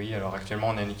 Oui, alors actuellement,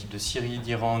 on a une équipe de Syrie,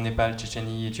 d'Iran, Népal,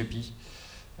 Tchétchénie, Éthiopie.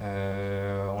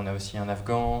 On a aussi un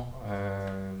Afghan.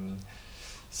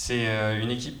 C'est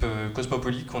une équipe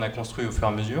cosmopolite qu'on a construite au fur et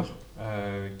à mesure,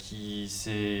 qui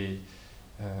s'est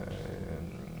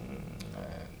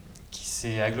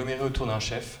agglomérée autour d'un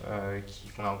chef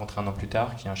qu'on a rencontré 1 an plus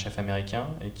tard, qui est un chef américain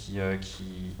et qui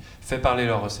fait parler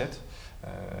leurs recettes.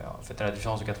 En fait, à la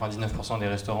différence de 99% des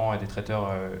restaurants et des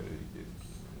traiteurs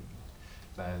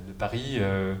de Paris,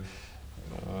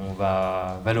 on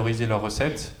va valoriser leurs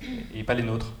recettes et pas les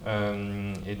nôtres.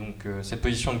 Et donc cette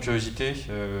position de curiosité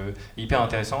est hyper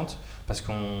intéressante, parce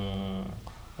qu'on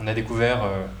a découvert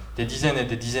des dizaines et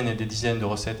des dizaines et des dizaines de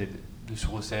recettes et de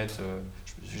sous-recettes.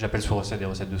 J'appelle sous-recettes des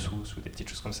recettes de sous ou des petites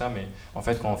choses comme ça, mais en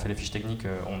fait quand on fait les fiches techniques,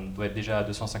 on doit être déjà à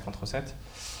 250 recettes.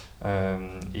 On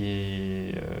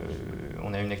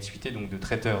a une activité donc de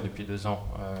traiteur depuis 2 ans.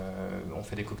 On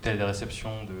fait des cocktails de réception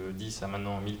de 10 à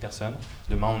maintenant 1000 personnes.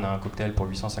 Demain, on a un cocktail pour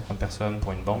 850 personnes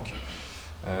pour une banque.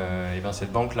 Et bien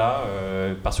cette banque-là,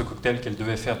 par ce cocktail qu'elle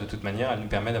devait faire de toute manière, elle nous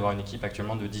permet d'avoir une équipe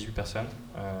actuellement de 18 personnes.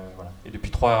 Voilà. Et depuis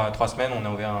 3 semaines,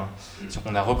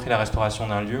 on a repris la restauration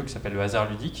d'un lieu qui s'appelle le Hasard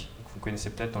Ludique, que vous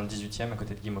connaissez peut-être dans le 18e à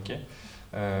côté de Guy Moquet.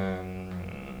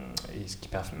 Et ce qui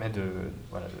permet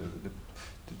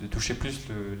de toucher plus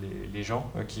les gens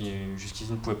qui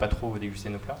jusqu'ici ne pouvaient pas trop déguster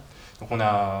nos plats. Donc on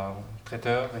a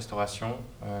traiteur, restauration,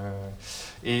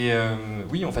 et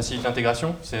oui, on facilite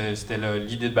l'intégration, c'était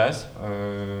l'idée de base,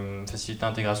 faciliter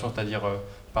l'intégration, c'est-à-dire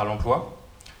par l'emploi.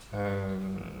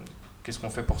 Qu'est-ce qu'on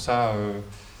fait pour ça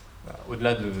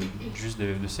au-delà juste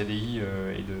de CDI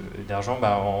et d'argent?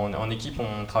 En équipe,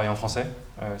 on travaille en français,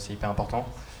 c'est hyper important.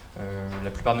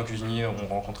 La plupart de nos cuisiniers ont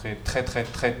rencontré très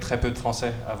peu de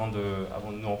Français avant de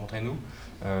nous rencontrer nous,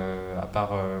 à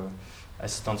part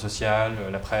assistante sociale,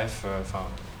 la préf,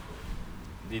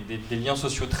 des liens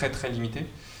sociaux très limités.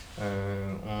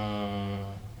 on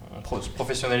se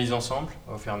professionnalise ensemble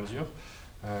au fur et à mesure.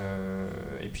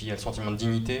 Et puis il y a le sentiment de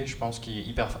dignité, je pense, qui est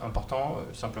hyper important,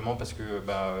 simplement parce que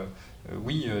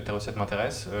oui, tes recettes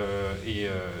m'intéressent, et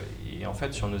en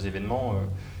fait sur nos événements,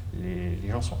 les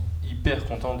gens sont hyper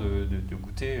contents de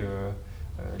goûter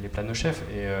les plats de nos chefs,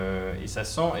 et ça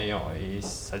se sent, et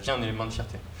ça devient un élément de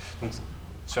fierté. Donc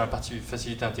sur la partie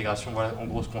facilité intégration, voilà en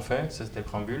gros ce qu'on fait, ça c'était le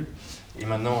préambule. Et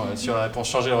maintenant sur la réponse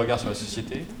changer le regard sur la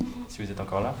société, si vous êtes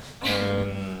encore là.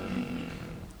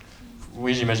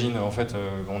 Oui, j'imagine. En fait,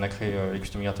 on a créé les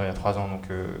Custom Migrateurs il y a 3 ans, donc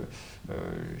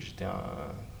j'ai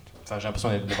l'impression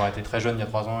d'avoir été très jeune il y a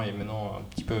 3 ans et maintenant un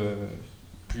petit peu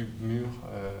plus mûr,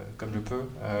 comme je peux.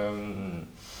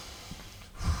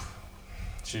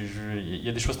 Il y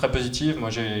a des choses très positives. Moi,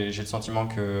 j'ai le sentiment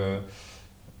que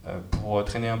pour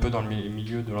traîner un peu dans le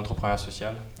milieu de l'entrepreneuriat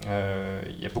social,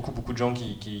 il y a beaucoup de gens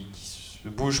qui se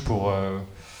bougent pour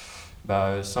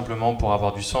simplement pour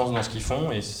avoir du sens dans ce qu'ils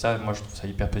font, et ça, moi je trouve ça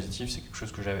hyper positif. C'est quelque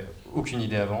chose que j'avais aucune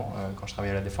idée avant quand je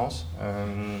travaillais à la Défense.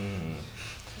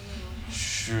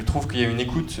 Je trouve qu'il y a une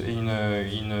écoute et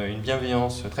une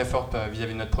bienveillance très forte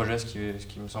vis-à-vis de notre projet, ce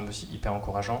qui me semble aussi hyper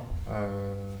encourageant.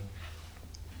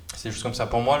 C'est juste comme ça.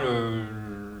 Pour moi,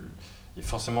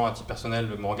 forcément, à titre personnel,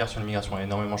 mon regard sur l'immigration a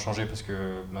énormément changé, parce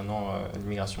que maintenant,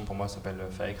 l'immigration pour moi s'appelle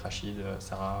Faek, Rachid,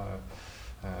 Sarah,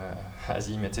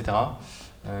 Azim, etc.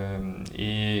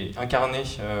 Et incarner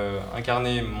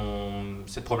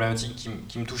cette problématique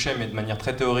qui me touchait, mais de manière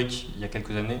très théorique il y a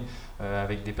quelques années,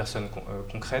 avec des personnes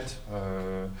concrètes,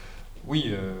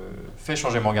 fait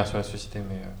changer mon regard sur la société,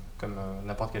 mais comme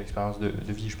n'importe quelle expérience de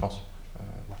vie, je pense.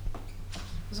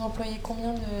 Vous employez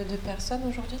combien de personnes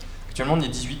aujourd'hui ? Actuellement, on est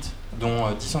 18, dont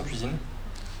 10 en cuisine.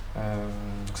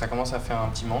 Donc ça commence à faire un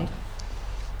petit monde.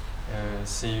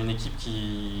 C'est une équipe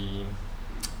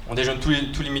on déjeune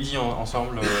tous les midis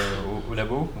ensemble au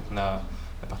labo. Donc on a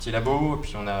la partie labo, et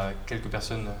puis on a quelques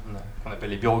personnes qu'on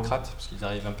appelle les bureaucrates, parce qu'ils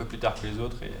arrivent un peu plus tard que les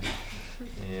autres, et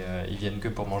ils viennent que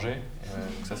pour manger.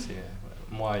 Donc ça c'est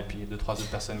moi et puis 2-3 autres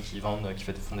personnes qui vendent, qui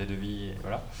font des devis, et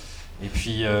voilà. Et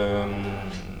puis il y a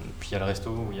le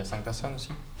resto où il y a 5 personnes aussi.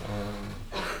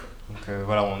 Donc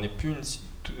voilà, on n'est plus une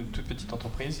toute petite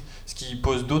entreprise, ce qui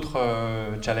pose d'autres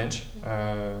challenges.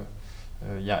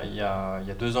 Il y a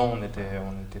 2 ans, on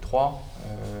était 3.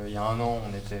 Il y a 1 an, on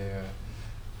était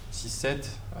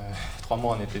 6-7. 3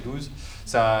 mois, on était 12.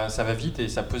 Ça va vite, et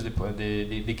ça pose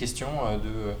des questions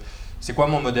de c'est quoi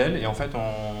mon modèle. Et en fait,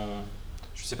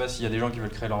 je ne sais pas s'il y a des gens qui veulent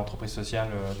créer leur entreprise sociale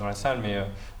dans la salle, mais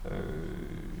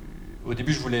au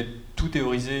début, je voulais tout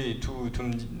théoriser et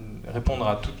répondre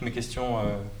à toutes mes questions,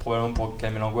 probablement pour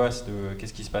calmer l'angoisse de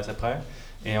qu'est-ce qui se passe après.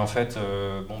 Et en fait,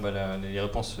 les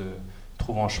réponses se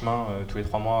trouvent en chemin tous les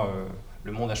 3 mois.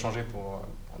 Le monde a changé,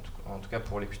 en tout cas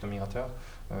pour les Custom Migrateurs.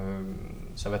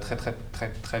 Ça va très très très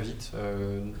très vite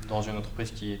dans une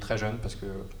entreprise qui est très jeune, parce que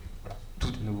voilà, tout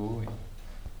est nouveau.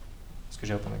 Est-ce que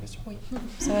j'ai répondu à la question ? Oui,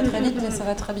 ça va très vite, mais ça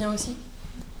va très bien aussi.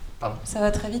 Pardon ? Ça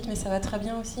va très vite, mais ça va très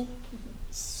bien aussi.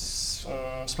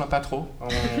 On se plaint pas trop.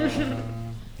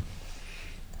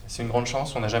 C'est une grande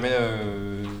chance. On n'a jamais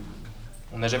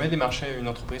démarché une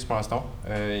entreprise pour l'instant.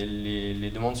 Et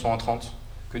les demandes sont entrantes,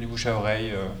 que du bouche à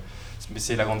oreille. Mais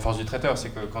c'est la grande force du traiteur, c'est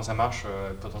que quand ça marche,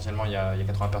 potentiellement il y a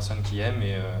 80 personnes qui aiment,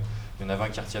 et il y en a 20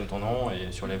 qui retiennent ton nom,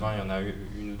 et sur les 20, il y en a 1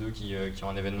 ou 2 qui ont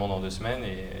un événement dans 2 semaines,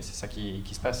 et c'est ça qui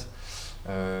se passe.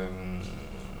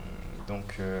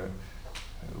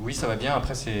 Oui, ça va bien.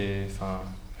 Après, je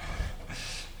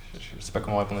ne sais pas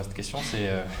comment répondre à cette question.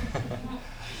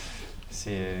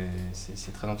 C'est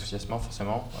très enthousiasmant,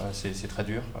 forcément. C'est très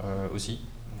dur aussi.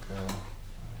 Donc,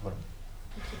 voilà.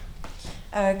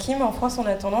 Kim, en France, on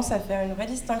a tendance à faire une vraie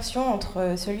distinction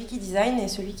entre celui qui design et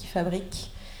celui qui fabrique,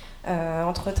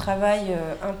 entre travail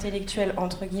intellectuel,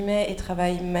 entre guillemets, et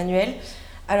travail manuel,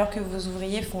 alors que vos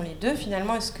ouvriers font les deux.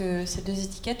 Finalement, est-ce que ces 2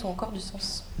 étiquettes ont encore du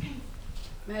sens ?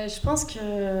 Je pense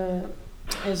que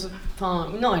elles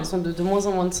ont de moins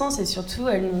en moins de sens, et surtout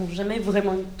elles n'ont jamais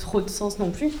vraiment eu trop de sens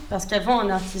non plus, parce qu'avant, un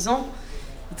artisan,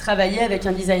 il travaillait avec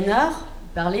un designer, il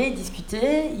parlait, il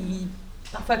discutait, il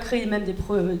parfois créait même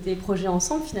des projets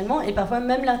ensemble finalement, et parfois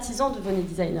même l'artisan devenait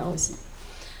designer aussi.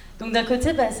 Donc d'un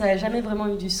côté, ça n'a jamais vraiment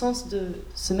eu du sens de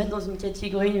se mettre dans une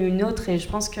catégorie ou une autre, et je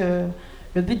pense que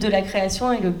le but de la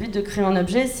création et le but de créer un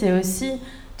objet, c'est aussi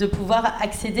de pouvoir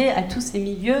accéder à tous ces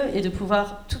milieux et de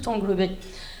pouvoir tout englober.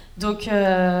 Donc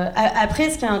après,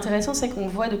 ce qui est intéressant, c'est qu'on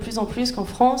voit de plus en plus qu'en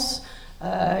France,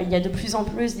 il y a de plus en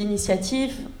plus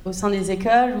d'initiatives au sein des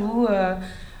écoles où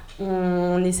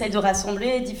on essaye de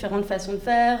rassembler différentes façons de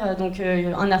faire, donc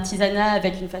un artisanat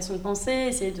avec une façon de penser,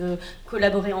 essayer de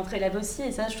collaborer entre élèves aussi,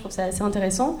 et ça, je trouve ça assez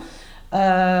intéressant.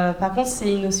 Par contre,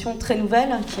 c'est une notion très nouvelle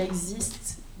qui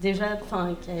existe déjà,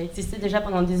 qui a existé déjà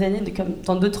pendant des années comme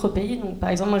dans d'autres pays. Donc, par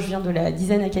exemple, moi, je viens de la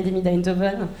Design Academy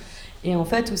d'Eindhoven. Et en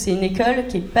fait, où c'est une école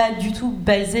qui n'est pas du tout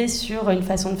basée sur une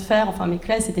façon de faire. Enfin, mes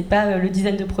classes, c'était pas le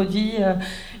design de produits,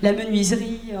 la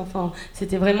menuiserie. Enfin,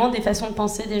 c'était vraiment des façons de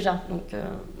penser déjà. Donc,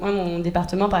 moi, mon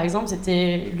département, par exemple,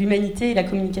 c'était l'humanité et la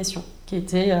communication, qui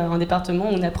était un département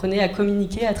où on apprenait à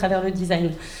communiquer à travers le design.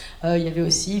 Il y avait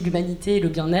aussi l'humanité et le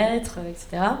bien-être,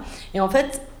 etc. Et en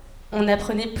fait, on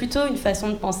apprenait plutôt une façon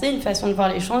de penser, une façon de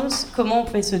voir les choses, comment on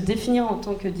pouvait se définir en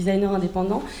tant que designer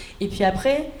indépendant. Et puis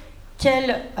après,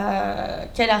 quel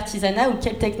artisanat ou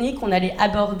quelle technique on allait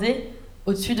aborder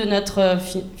au-dessus de notre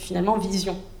finalement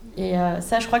vision. Et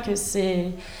ça, je crois que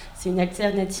c'est une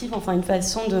alternative, enfin une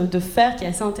façon de faire qui est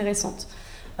assez intéressante.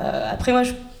 Après, moi,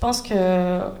 je pense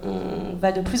qu'on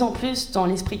va de plus en plus dans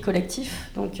l'esprit collectif.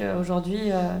 Donc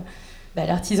aujourd'hui,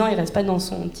 l'artisan, il reste pas dans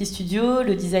son petit studio,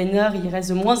 le designer, il reste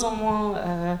de moins en moins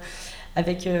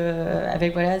avec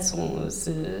voilà,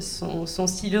 son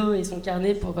stylo et son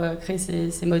carnet pour créer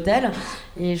ses modèles.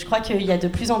 Et je crois qu'il y a de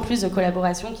plus en plus de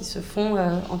collaborations qui se font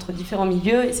entre différents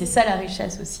milieux, et c'est ça la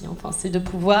richesse aussi. Enfin, c'est de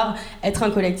pouvoir être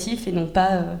un collectif et non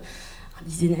pas un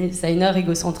designer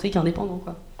égocentrique indépendant,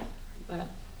 quoi. Voilà.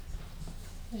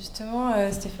 Justement,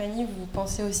 Stéphanie, vous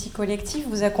pensez aussi collectif,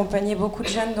 vous accompagnez beaucoup de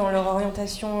jeunes dans leur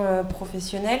orientation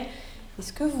professionnelle.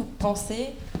 Est-ce que vous pensez,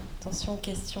 attention,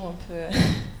 question un peu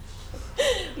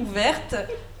ouverte,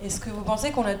 est-ce que vous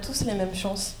pensez qu'on a tous les mêmes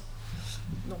chances?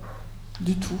 Non,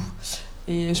 du tout.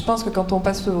 Et je pense que quand on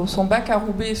passe son bac à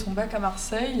Roubaix et son bac à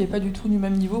Marseille, il n'est pas du tout du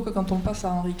même niveau que quand on passe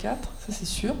à Henri IV, ça c'est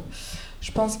sûr.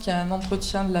 Je pense qu'il y a un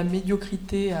entretien de la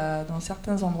médiocrité dans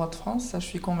certains endroits de France, ça je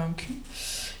suis convaincue.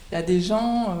 Il y a des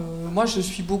gens, moi je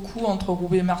suis beaucoup entre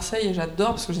Roubaix et Marseille et j'adore,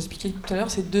 parce que j'expliquais tout à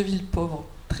l'heure, c'est deux villes pauvres,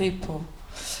 très pauvres.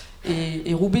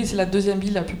 Et Roubaix, c'est la deuxième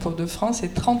ville la plus pauvre de France, et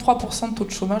 33% de taux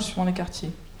de chômage suivant les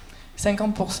quartiers.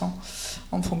 50%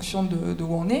 en fonction de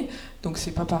où on est, donc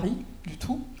c'est pas Paris du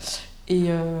tout. Et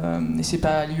c'est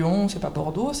pas Lyon, c'est pas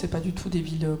Bordeaux, c'est pas du tout des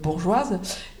villes bourgeoises.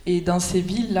 Et dans ces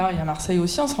villes-là, et à Marseille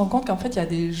aussi, on se rend compte qu'en fait, il y a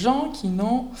des gens qui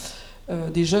n'ont...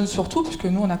 des jeunes surtout, puisque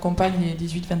nous, on accompagne les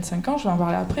 18-25 ans, je vais en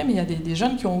parler après, mais il y a des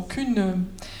jeunes qui n'ont aucune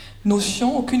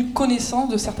notion, aucune connaissance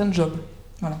de certains jobs.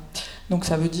 Voilà. Donc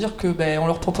ça veut dire que on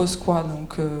leur propose quoi?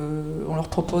 Donc on leur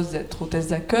propose d'être hôtesse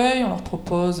d'accueil, on leur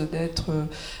propose d'être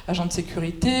agent de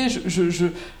sécurité.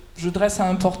 Je dresse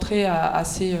un portrait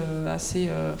assez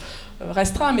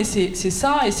restreint, mais c'est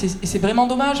ça, et c'est vraiment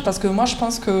dommage, parce que moi je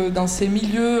pense que dans ces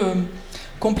milieux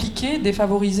compliqués,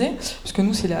 défavorisés, parce que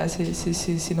nous c'est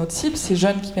notre cible, ces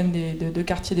jeunes qui viennent de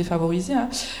quartiers défavorisés, hein,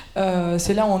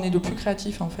 c'est là où on est le plus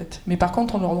créatif en fait. Mais par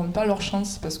contre on ne leur donne pas leur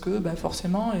chance, parce que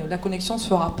forcément la connexion ne se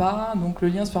fera pas, donc le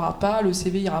lien ne se fera pas, le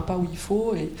CV ira pas où il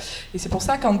faut, et c'est pour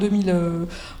ça qu'en début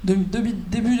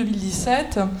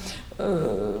 2017,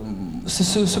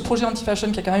 ce projet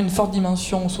anti-fashion qui a quand même une forte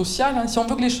dimension sociale, hein, si on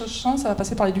veut que les choses changent, ça va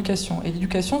passer par l'éducation. Et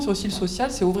l'éducation, c'est aussi le social,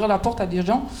 c'est ouvrir la porte à des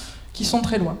gens qui sont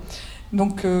très loin.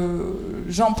 Donc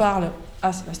j'en parle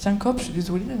à Sébastien Kopp, je suis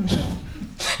désolée.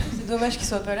 C'est dommage qu'il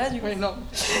soit pas là, du coup. Oui, non.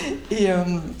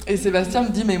 Et Sébastien me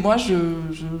dit, mais moi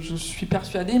je suis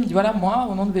persuadée, il me dit, voilà, moi,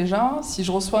 au nom de Véja, si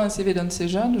je reçois un CV d'un de ces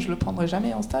jeunes, je le prendrai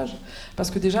jamais en stage.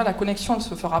 Parce que déjà, la connexion, elle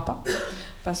se fera pas.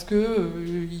 Parce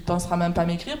qu'il pensera même pas à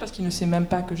m'écrire, parce qu'il ne sait même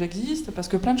pas que j'existe, parce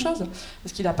que plein de choses.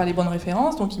 Parce qu'il n'a pas les bonnes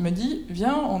références, donc il me dit,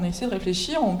 viens, on essaie de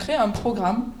réfléchir, on crée un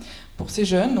programme pour ces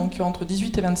jeunes, donc qui ont entre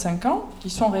 18 et 25 ans,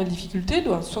 qui sont en réelle difficulté,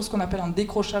 soit ce qu'on appelle un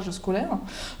décrochage scolaire,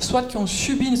 soit qui ont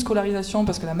subi une scolarisation,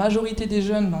 parce que la majorité des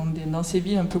jeunes dans ces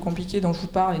villes un peu compliquées dont je vous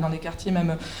parle, et dans des quartiers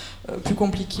même plus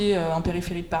compliqués en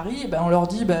périphérie de Paris, on leur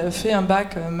dit fais un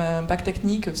bac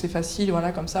technique, c'est facile,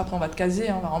 voilà, comme ça après on va te caser,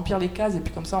 hein, on va remplir les cases, et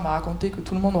puis comme ça on va raconter que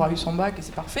tout le monde aura eu son bac et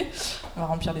c'est parfait, on va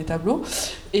remplir des tableaux.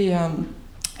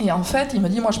 Et en fait, il me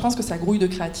dit, moi je pense que ça grouille de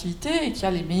créativité et qu'il y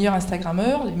a les meilleurs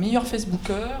Instagrammeurs, les meilleurs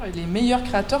Facebookers et les meilleurs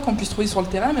créateurs qu'on puisse trouver sur le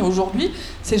terrain, mais aujourd'hui,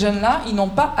 ces jeunes-là, ils n'ont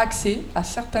pas accès à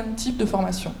certains types de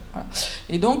formations. Voilà.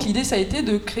 Et donc l'idée, ça a été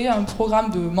de créer un programme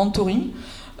de mentoring.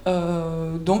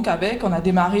 Donc on a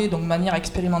démarré de manière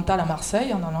expérimentale à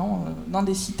Marseille, en allant dans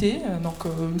des cités.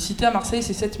 Une cité à Marseille,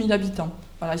 c'est 7000 habitants.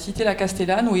 Voilà, cité La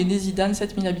Castellane ou Enez-Zidane,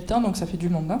 7000 habitants, donc ça fait du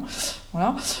monde. Hein.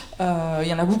 Voilà. Il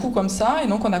y en a beaucoup comme ça, et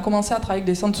donc on a commencé à travailler avec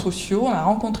des centres sociaux, on a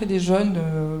rencontré des jeunes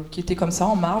qui étaient comme ça,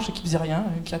 en marge, et qui faisaient rien,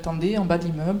 qui attendaient en bas de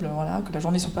l'immeuble, voilà, que la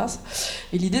journée se passe.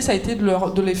 Et l'idée, ça a été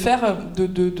de les faire,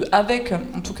 avec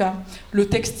en tout cas le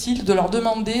textile, de leur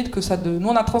demander que ça... Nous,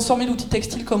 on a transformé l'outil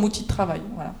textile comme outil de travail.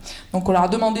 Voilà. Donc on leur a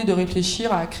demandé de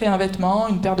réfléchir à créer un vêtement,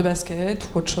 une paire de baskets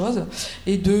ou autre chose,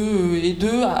 et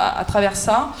à travers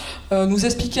ça, nous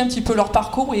expliquer un petit peu leur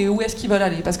parcours et où est-ce qu'ils veulent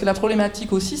aller. Parce que la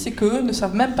problématique aussi, c'est qu'eux ne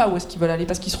savent même pas où est-ce qu'ils veulent aller,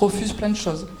 parce qu'ils se refusent plein de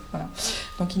choses. Voilà.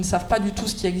 Donc ils ne savent pas du tout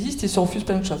ce qui existe et se refusent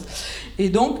plein de choses. Et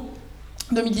donc,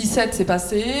 2017 s'est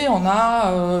passé, on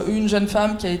a une jeune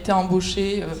femme qui a été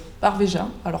embauchée par Veja.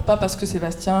 Alors pas parce que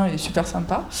Sébastien est super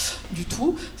sympa du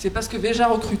tout, c'est parce que Veja a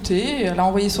recruté, elle a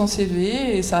envoyé son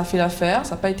CV et ça a fait l'affaire.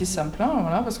 Ça n'a pas été simple, hein,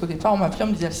 voilà, parce qu'au départ on m'appelait, on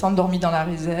me disait elle s'est endormie dans la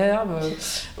réserve.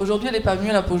 Aujourd'hui elle n'est pas venue,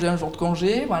 elle a posé un jour de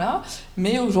congé, voilà.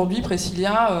 Mais aujourd'hui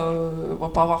Priscilla,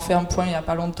 pour avoir fait un point il n'y a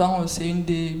pas longtemps, c'est une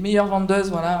des meilleures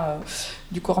vendeuses, voilà.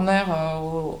 Du corner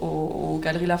aux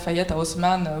Galeries Lafayette à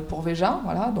Haussmann pour Veja,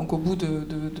 voilà, donc au bout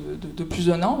de plus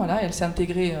d'un an, voilà, elle s'est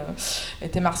intégrée, elle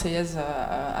était marseillaise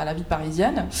à la vie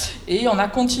parisienne, et on a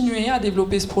continué à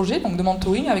développer ce projet, donc de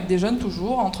mentoring avec des jeunes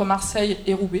toujours, entre Marseille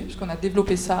et Roubaix, puisqu'on a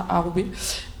développé ça à Roubaix,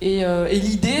 et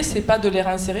l'idée c'est pas de les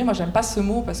réinsérer, moi j'aime pas ce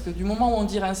mot, parce que du moment où on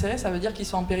dit réinsérer, ça veut dire qu'ils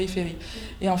sont en périphérie,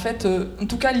 et en fait, en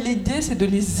tout cas l'idée c'est de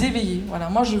les éveiller, voilà,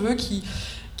 moi je veux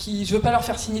je veux pas leur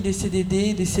faire signer des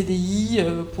CDD, des CDI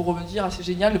pour me dire ah, c'est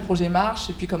génial, le projet marche,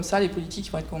 et puis comme ça les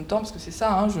politiques vont être contents, parce que c'est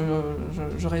ça, hein,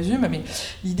 je résume, mais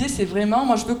l'idée c'est vraiment,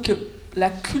 moi je veux que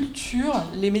la culture,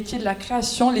 les métiers de la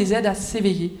création les aident à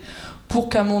s'éveiller, pour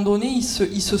qu'à un moment donné ils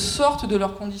se sortent de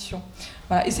leurs conditions.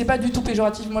 Voilà. Et c'est pas du tout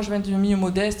péjoratif, moi je viens du milieu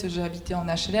modeste, j'ai habité en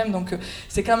HLM, donc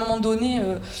c'est qu'à un moment donné,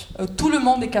 tout le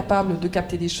monde est capable de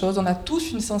capter des choses, on a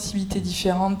tous une sensibilité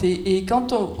différente, et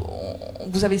quand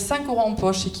vous avez 5 € en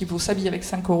poche et qu'il faut s'habiller avec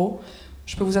 5 €,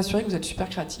 je peux vous assurer que vous êtes super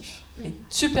créatif. Et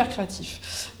super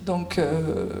créatif. Donc,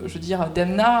 je veux dire,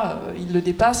 Demna, il le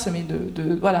dépasse, mais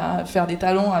voilà, faire des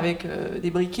talons avec des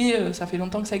briquets, ça fait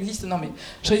longtemps que ça existe. Non, mais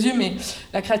je résume, mais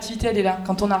la créativité, elle est là.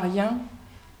 Quand on n'a rien,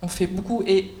 on fait beaucoup.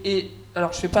 Et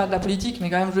alors, je ne fais pas de la politique, mais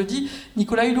quand même, je le dis.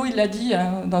 Nicolas Hulot, il l'a dit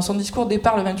hein, dans son discours de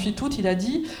départ le 28 août, il a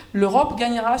dit « L'Europe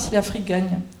gagnera si l'Afrique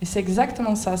gagne ». Et c'est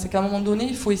exactement ça. C'est qu'à un moment donné,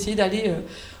 il faut essayer d'aller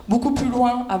beaucoup plus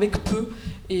loin avec peu.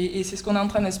 Et c'est ce qu'on est en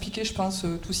train d'expliquer, je pense,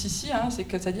 tous ici. Hein,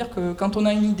 c'est-à-dire que quand on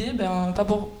a une idée, ben,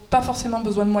 pas forcément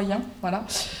besoin de moyens. Voilà.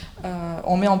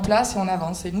 On met en place et on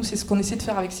avance. Et nous, c'est ce qu'on essaie de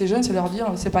faire avec ces jeunes, c'est leur dire,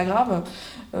 c'est pas grave,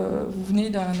 vous venez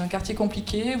d'un quartier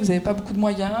compliqué, vous n'avez pas beaucoup de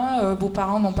moyens, vos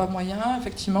parents n'ont pas de moyens,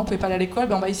 effectivement, vous ne pouvez pas aller à l'école,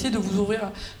 ben, on va essayer de vous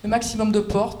ouvrir le maximum de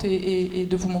portes et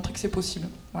de vous montrer que c'est possible.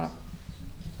 Voilà.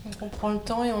 Donc on prend le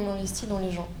temps et on investit dans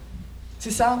les gens. C'est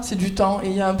ça, c'est du temps. Et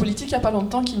il y a un politique il n'y a pas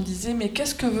longtemps qui me disait « Mais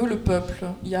qu'est-ce que veut le peuple ?»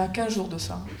 Il y a 15 jours de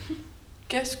ça.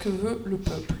 Qu'est-ce que veut le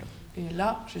peuple? Et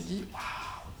là, j'ai dit « Waouh !»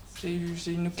 J'ai eu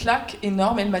une claque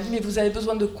énorme. Elle m'a dit « Mais vous avez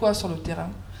besoin de quoi sur le terrain ?»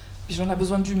 Puis j'en ai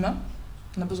besoin d'humains,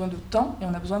 on a besoin de temps et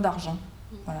on a besoin d'argent.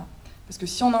 Voilà. Parce que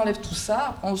si on enlève tout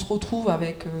ça, on se retrouve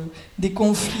avec des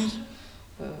conflits,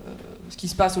 ce qui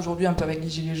se passe aujourd'hui un peu avec les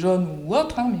gilets jaunes ou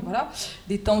autres, hein, mais voilà,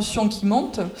 des tensions qui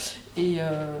montent. Et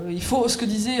il faut, ce que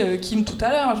disait Kim tout à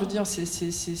l'heure, je veux dire,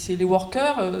 c'est les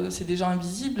workers, c'est des gens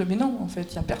invisibles, mais non, en fait,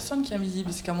 il n'y a personne qui est invisible.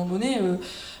 Parce qu'à un moment donné,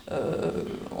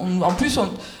 en plus,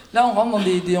 là, on rentre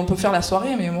dans on peut faire la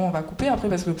soirée, mais bon, on va couper après,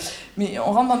 mais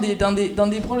on rentre dans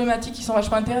des problématiques qui sont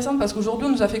vachement intéressantes, parce qu'aujourd'hui,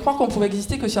 on nous a fait croire qu'on pouvait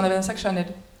exister que si on avait un sac Chanel.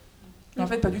 Mais en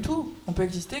fait, pas du tout. On peut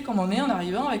exister comme on est en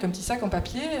arrivant avec un petit sac en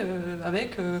papier,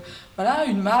 avec voilà,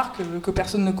 une marque que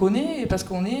personne ne connaît, et parce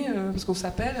qu'on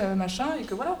s'appelle machin, et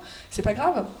que voilà, c'est pas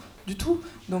grave du tout.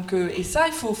 Donc, et ça,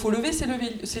 il faut lever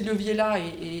ces leviers-là,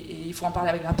 et il faut en parler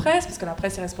avec la presse, parce que la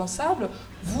presse est responsable.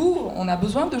 Vous, on a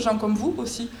besoin de gens comme vous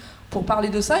aussi, pour parler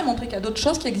de ça et montrer qu'il y a d'autres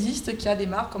choses qui existent, qu'il y a des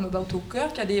marques comme About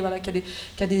Walker, qu'il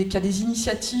y a des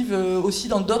initiatives aussi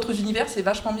dans d'autres univers. C'est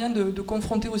vachement bien de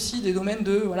confronter aussi des domaines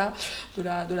de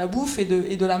la bouffe et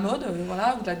de la mode,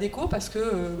 voilà, ou de la déco, parce que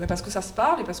ça se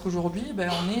parle et parce qu'aujourd'hui,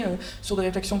 on est sur des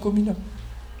réflexions communes.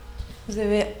 Vous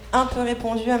avez un peu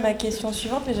répondu à ma question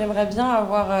suivante, mais j'aimerais bien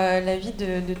avoir l'avis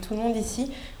de tout le monde ici.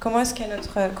 Comment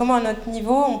à notre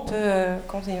niveau, on peut,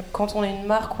 quand on est une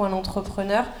marque ou un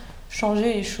entrepreneur,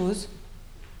 changer les choses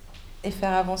et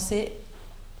faire avancer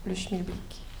le schmilblick?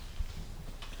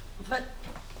 En fait,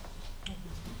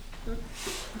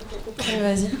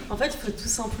 vas-y. En fait, il faut tout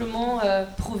simplement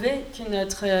prouver que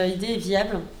notre idée est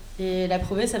viable. Et la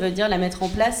prouver, ça veut dire la mettre en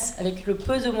place avec le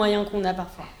peu de moyens qu'on a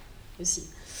parfois aussi.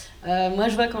 Moi,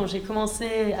 je vois quand j'ai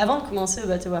commencé, avant de commencer au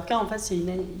About Worker, en fait, c'est une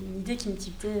idée qui me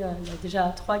tiquait il y a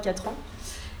déjà 3-4 ans.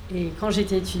 Et quand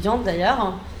j'étais étudiante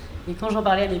d'ailleurs, et quand j'en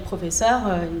parlais à mes professeurs,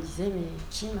 ils me disaient « Mais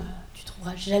Kim, tu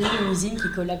trouveras jamais une usine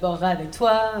qui collaborera avec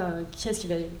toi, qui est-ce qui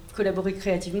va collaborer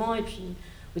créativement ?» Et puis,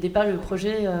 au départ, le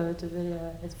projet devait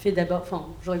être fait d'abord... Enfin,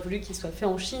 j'aurais voulu qu'il soit fait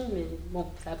en Chine, mais bon,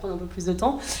 ça va prendre un peu plus de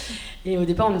temps. Et au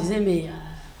départ, on me disait « Mais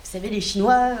vous savez, les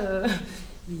Chinois,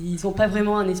 ils n'ont pas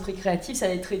vraiment un esprit créatif, ça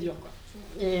va être très dur. » quoi.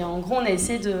 Et en gros, on a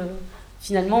essayé de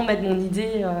finalement mettre mon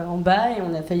idée en bas et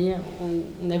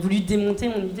on a voulu démonter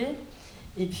mon idée.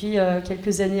 Et puis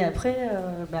quelques années après,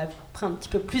 après un petit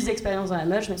peu plus d'expérience dans la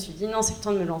mode, je me suis dit non, c'est le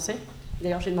temps de me lancer.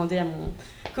 D'ailleurs, j'ai demandé à mon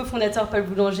cofondateur Paul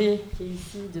Boulanger, qui est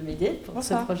ici, de m'aider pour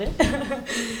ce projet.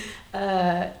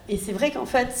 Et c'est vrai qu'en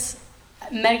fait,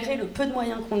 malgré le peu de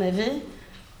moyens qu'on avait,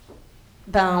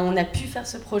 on a pu faire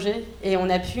ce projet et on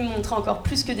a pu montrer encore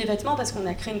plus que des vêtements parce qu'on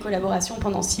a créé une collaboration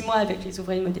pendant 6 mois avec les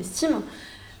ouvriers de Modestime.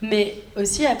 Mais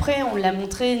aussi après, on l'a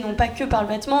montré non pas que par le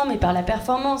vêtement, mais par la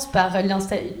performance, par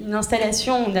une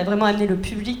installation. On a vraiment amené le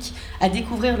public à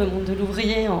découvrir le monde de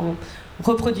l'ouvrier en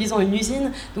reproduisant une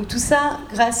usine. Donc tout ça,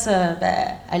 grâce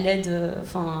à l'aide,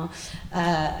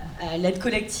 à l'aide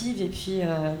collective et puis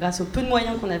grâce aux peu de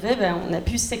moyens qu'on avait, on a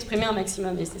pu s'exprimer un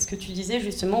maximum. Et c'est ce que tu disais,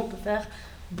 justement, on peut faire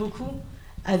beaucoup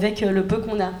avec le peu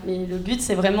qu'on a. Mais le but,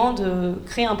 c'est vraiment de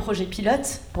créer un projet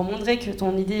pilote pour montrer que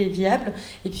ton idée est viable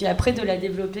et puis après de la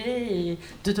développer et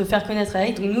de te faire connaître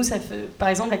avec. Donc nous, ça fait, par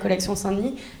exemple, la collection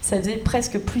Saint-Denis, ça faisait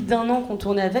presque plus d'1 an qu'on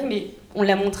tournait avec, mais on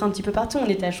l'a montré un petit peu partout. On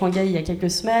était à Shanghai il y a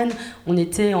quelques semaines, on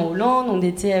était en Hollande, on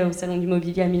était au Salon du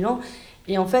Mobilier à Milan.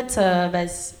 Et en fait,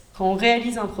 quand on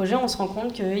réalise un projet, on se rend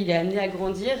compte qu'il est amené à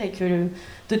grandir et que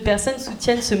d'autres personnes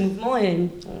soutiennent ce mouvement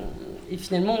et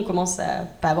finalement, on commence à,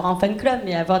 pas avoir un fan club,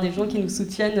 mais à avoir des gens qui nous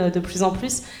soutiennent de plus en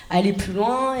plus, à aller plus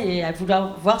loin et à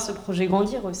vouloir voir ce projet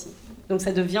grandir aussi. Donc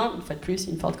ça devient, une fois de plus,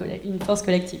 une force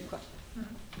collective, quoi.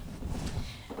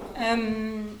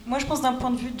 Moi, je pense d'un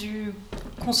point de vue du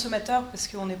consommateur, parce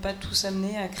qu'on n'est pas tous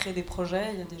amenés à créer des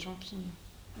projets. Il y a des gens qui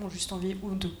ont juste envie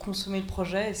ou de consommer le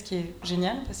projet, ce qui est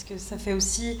génial, parce que ça fait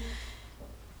aussi...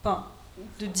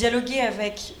 de dialoguer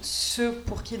avec ceux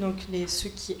pour qui, donc ceux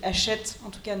qui achètent en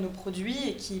tout cas nos produits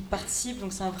et qui participent,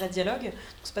 donc c'est un vrai dialogue.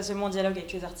 Donc c'est pas seulement un dialogue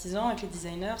avec les artisans, avec les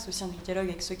designers, c'est aussi un dialogue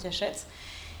avec ceux qui achètent.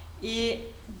 Et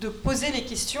de poser les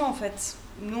questions en fait.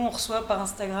 Nous on reçoit par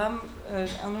Instagram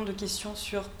un nombre de questions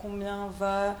sur combien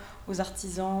va aux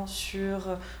artisans, sur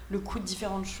le coût de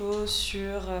différentes choses,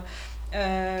 sur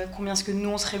combien est-ce que nous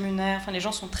on se rémunère. Enfin les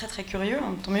gens sont très très curieux,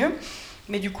 hein, tant mieux.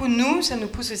 Mais du coup, nous, ça nous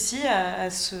pousse aussi à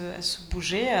se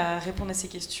bouger, à répondre à ces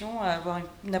questions, à avoir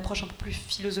une approche un peu plus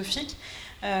philosophique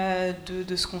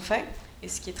de ce qu'on fait, et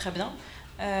ce qui est très bien.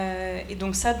 Et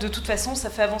donc ça, de toute façon, ça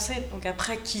fait avancer. Donc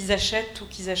après, qu'ils achètent ou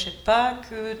qu'ils n'achètent pas,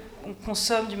 qu'on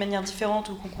consomme d'une manière différente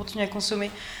ou qu'on continue à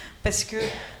consommer, parce que,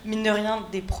 mine de rien,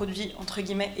 des produits, entre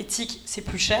guillemets, éthiques, c'est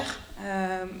plus cher.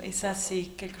 Et ça, c'est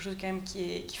quelque chose quand même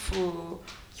qu'il faut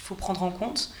prendre en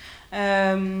compte.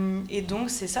 Et donc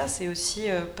c'est ça, c'est aussi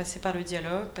passer par le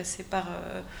dialogue, passer par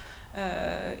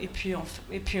et puis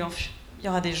il y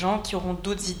aura des gens qui auront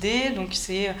d'autres idées, donc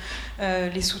c'est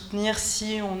les soutenir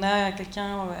si on a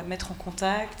quelqu'un à mettre en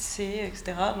contact, etc.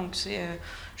 Donc c'est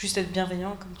juste être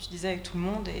bienveillant, comme tu disais, avec tout le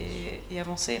monde et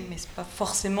avancer. Mais c'est pas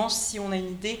forcément si on a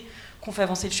une idée qu'on fait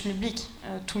avancer le schmilblick.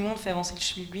 Tout le monde fait avancer le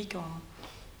schmilblick en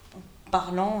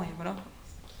parlant et voilà.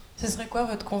 Ce serait quoi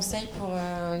votre conseil pour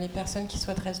les personnes qui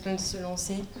souhaiteraient se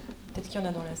lancer? Peut-être qu'il y en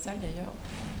a dans la salle d'ailleurs.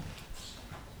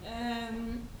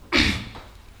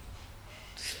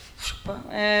 Je sais pas.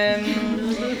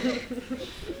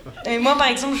 Et moi par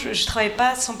exemple, je travaillais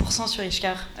pas 100% sur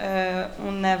Ishkar.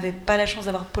 On n'avait pas la chance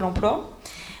d'avoir Pôle emploi.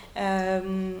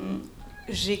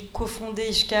 J'ai cofondé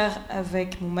Ishkar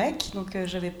avec mon mec, donc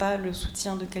j'avais pas le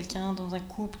soutien de quelqu'un dans un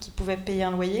couple qui pouvait payer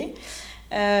un loyer.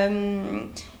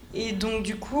 Et donc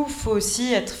du coup, il faut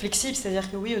aussi être flexible, c'est-à-dire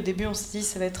que oui, au début on se dit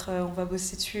ça va être, on va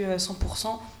bosser dessus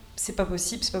 100%, c'est pas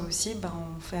possible,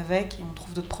 on fait avec et on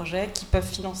trouve d'autres projets qui peuvent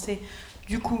financer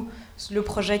du coup le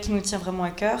projet qui nous tient vraiment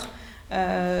à cœur.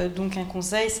 Donc un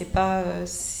conseil, c'est pas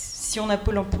si on a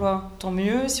Pôle emploi, tant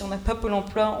mieux, si on n'a pas Pôle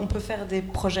emploi, on peut faire des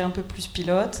projets un peu plus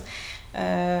pilotes.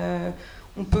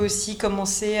 On peut aussi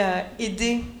commencer à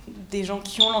aider des gens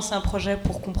qui ont lancé un projet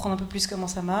pour comprendre un peu plus comment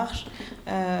ça marche.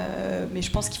 Mais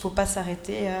je pense qu'il ne faut pas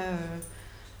s'arrêter à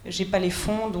j'ai pas les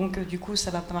fonds, donc du coup ça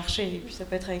va pas marcher. Et puis ça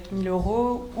peut être avec 1 000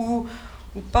 € ou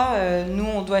pas. Nous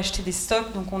on doit acheter des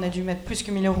stocks, donc on a dû mettre plus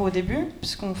que 1 000 € au début,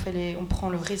 puisqu'on on prend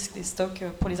le risque des stocks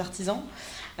pour les artisans.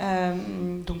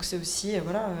 Donc c'est aussi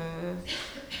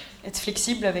être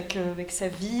flexible avec sa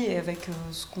vie et avec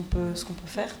ce qu'on peut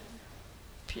faire.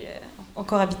 Puis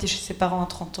encore habiter chez ses parents à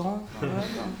 30 ans.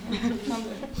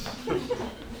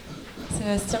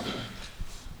 Sébastien,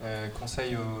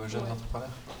 conseil aux jeunes entrepreneurs.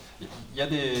 Il y a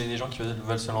des gens qui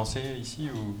veulent se lancer ici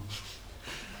ou...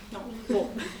 Non. Bon.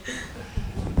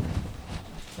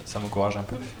 Ça m'encourage un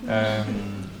peu. Moi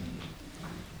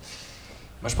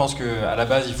je pense qu'à la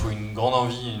base il faut une grande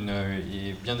envie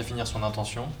et bien définir son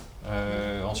intention.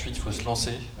 Ensuite il faut se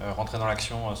lancer, rentrer dans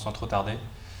l'action sans trop tarder.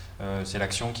 C'est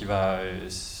l'action qui va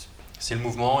c'est le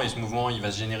mouvement, et ce mouvement il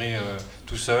va se générer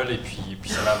tout seul, et puis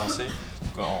ça va avancer.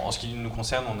 Donc, en ce qui nous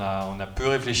concerne, on a peu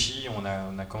réfléchi, on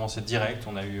a commencé direct,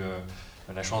 on a eu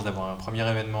la chance d'avoir un premier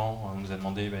événement. On nous a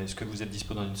demandé est-ce que vous êtes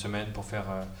dispo dans une semaine pour faire,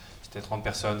 c'était 30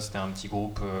 personnes, c'était un petit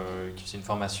groupe qui faisait une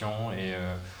formation, et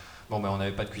on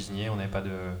n'avait pas de cuisinier, on n'avait pas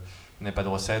de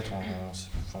recettes,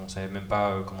 on savait même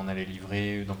pas comment on allait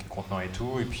livrer, dans quel contenant et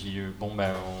tout, et puis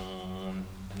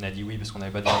on a dit oui parce qu'on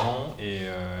n'avait pas de nom,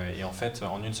 et en fait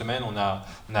en une semaine on a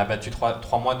abattu 3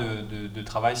 mois de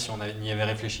travail si on y avait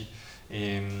réfléchi,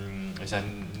 et ça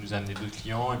nous a amené d'autres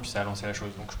clients, et puis ça a lancé la chose.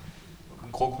 Donc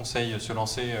gros conseil, se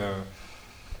lancer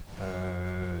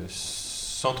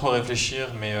sans trop réfléchir,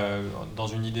 mais dans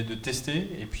une idée de tester,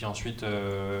 et puis ensuite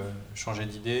changer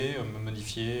d'idée,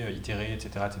 modifier, itérer,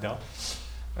 etc.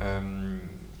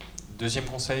 Deuxième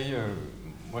conseil,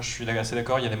 moi je suis assez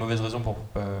d'accord, il y a des mauvaises raisons pour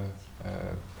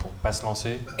pas se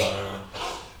lancer,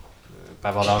 pas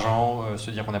avoir d'argent,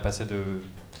 se dire qu'on a pas assez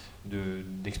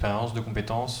d'expérience, de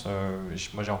compétences.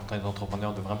 Moi j'ai rencontré des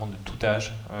entrepreneurs vraiment de tout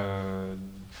âge.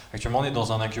 Actuellement, on est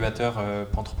dans un incubateur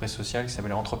pour entreprises sociales qui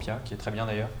s'appelle Entropia, qui est très bien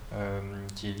d'ailleurs,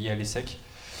 qui est lié à l'ESSEC.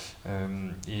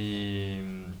 Et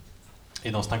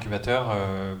dans cet incubateur,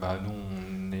 nous,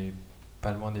 on n'est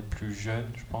pas loin des plus jeunes,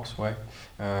 je pense, ouais.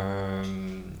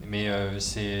 Mais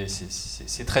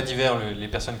c'est très divers, les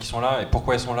personnes qui sont là, et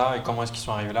pourquoi elles sont là, et comment est-ce qu'ils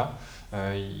sont arrivés là.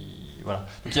 Voilà.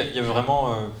 Donc il y a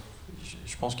vraiment...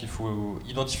 je pense qu'il faut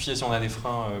identifier si on a des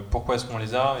freins, pourquoi est-ce qu'on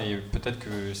les a, et peut-être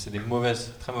que c'est des très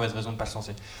mauvaises raisons de ne pas se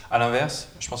lancer. A l'inverse,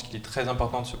 je pense qu'il est très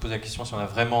important de se poser la question si on a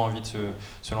vraiment envie de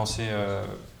se lancer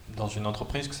dans une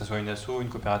entreprise, que ce soit une asso, une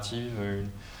coopérative,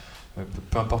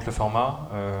 peu importe le format,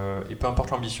 et peu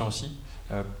importe l'ambition aussi.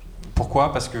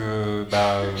 Pourquoi ? Parce que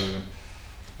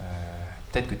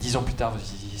peut-être que 10 ans plus tard, vous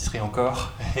y serez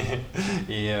encore,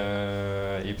 et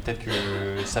peut-être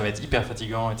que ça va être hyper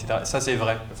fatigant, etc. Ça, c'est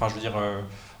vrai. Enfin, je veux dire, en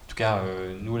tout cas,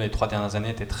 nous, les 3 dernières années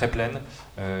étaient très pleines,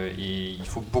 et il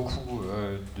faut beaucoup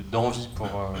d'envie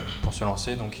pour se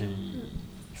lancer, donc il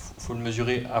faut le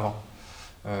mesurer avant.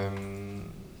 Que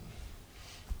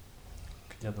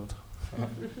dire d'autre ?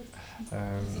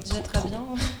 C'est déjà très bien.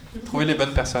 Trouver les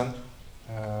bonnes personnes.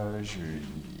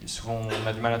 Souvent, on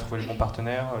a du mal à trouver le bon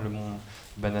partenaire, le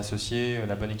bon associé,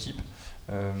 la bonne équipe.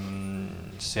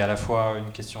 C'est à la fois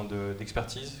une question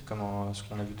d'expertise, comme ce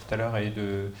qu'on a vu tout à l'heure, et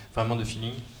vraiment de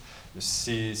feeling.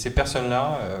 Ces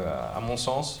personnes-là, à mon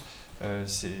sens,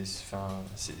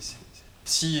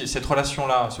 si cette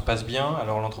relation-là se passe bien,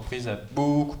 alors l'entreprise a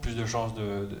beaucoup plus de chances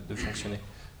de fonctionner.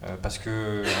 Parce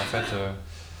que, en fait...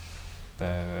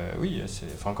 oui,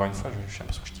 encore une fois, j'ai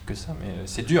l'impression que je dis que ça, mais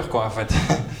c'est dur, quoi, en fait.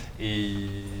 Et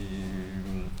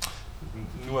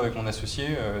nous, avec mon associé,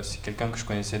 c'est quelqu'un que je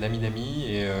connaissais d'amis,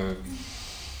 et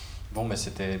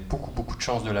c'était beaucoup de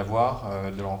chance de l'avoir,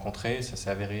 de le rencontrer. Ça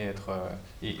s'est avéré être...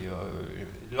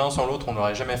 l'un sans l'autre, on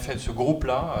n'aurait jamais fait ce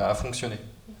groupe-là à fonctionner.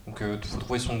 Donc, il faut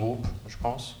trouver son groupe, je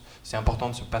pense. C'est important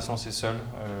de ne pas se lancer seul.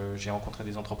 J'ai rencontré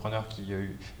des entrepreneurs qui,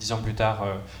 10 ans plus tard,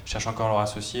 cherchent encore leur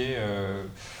associé.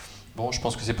 Je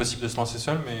pense que c'est possible de se lancer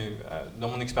seul, mais dans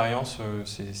mon expérience,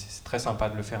 c'est très sympa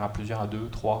de le faire à plusieurs, à 2,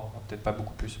 3, peut-être pas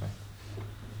beaucoup plus. Mais...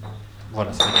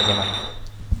 Voilà, c'est déjà pas mal.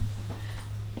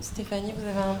 Stéphanie, vous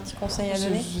avez un petit conseil à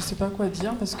donner ? Je sais pas quoi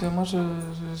dire, parce que moi, je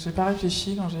n'ai pas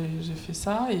réfléchi quand j'ai fait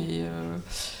ça. Et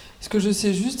ce que je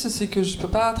sais juste, c'est que je peux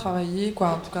pas travailler,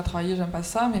 quoi. En tout cas, travailler, j'aime pas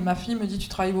ça, mais ma fille me dit tu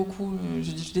travailles beaucoup.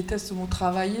 Je déteste le mot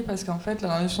travailler, parce qu'en fait,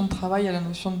 la notion de travail, il y a la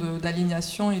notion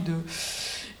d'alignation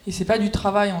et c'est pas du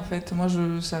travail, en fait. Moi,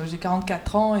 j'ai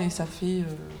 44 ans et ça fait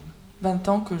 20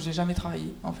 ans que j'ai jamais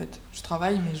travaillé, en fait. Je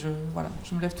travaille, mais je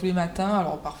me lève tous les matins.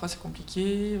 Alors, parfois, c'est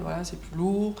compliqué, c'est plus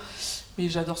lourd, mais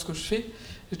j'adore ce que je fais.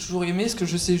 J'ai toujours aimé. Ce que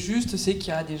je sais juste, c'est qu'il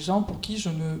y a des gens pour qui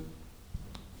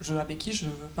avec qui je ne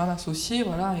veux pas m'associer,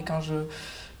 voilà. Et quand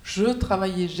je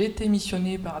travaillais, j'étais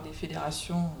missionnée par des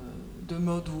fédérations de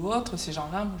mode ou autres. Ces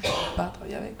gens-là, moi, je ne veux pas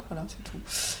travailler avec, voilà, c'est tout.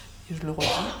 Et je le redis,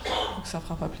 donc ça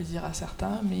fera pas plaisir à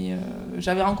certains, mais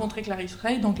j'avais rencontré Clarisse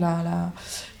Rey, donc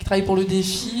qui travaille pour le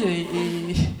défi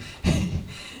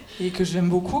et que j'aime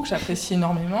beaucoup, que j'apprécie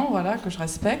énormément, voilà, que je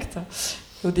respecte.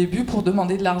 Au début, pour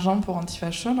demander de l'argent pour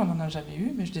Anti-Fashion, on n'en a jamais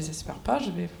eu, mais je désespère pas,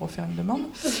 je vais refaire une demande.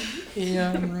 Et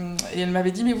elle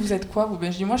m'avait dit, mais vous êtes quoi vous ? Je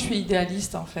dis, moi je suis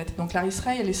idéaliste en fait. Donc Clarisse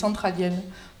Rey, elle est centralienne,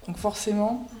 donc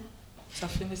forcément, ça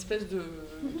fait une espèce de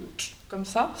comme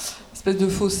ça, une espèce de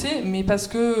fossé, mais parce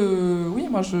que oui,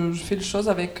 moi je fais les choses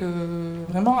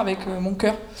vraiment avec mon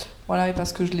cœur, voilà, et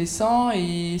parce que je les sens,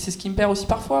 et c'est ce qui me perd aussi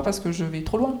parfois, parce que je vais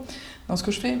trop loin. dans ce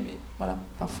que je fais, mais voilà,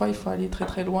 parfois il faut aller très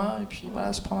très loin, et puis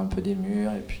voilà, se prendre un peu des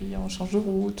murs, et puis on change de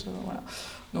route, voilà.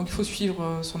 Donc il faut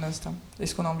suivre son instinct, et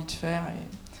ce qu'on a envie de faire,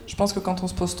 et je pense que quand on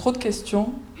se pose trop de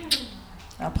questions,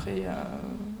 après,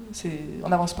 on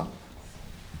n'avance pas.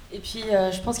 Et puis,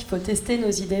 je pense qu'il faut tester nos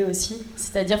idées aussi.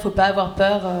 C'est-à-dire qu'il ne faut pas avoir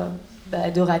peur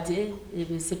de rater. Et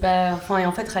c'est pas, et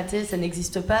en fait, rater, ça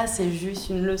n'existe pas. C'est juste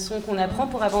une leçon qu'on apprend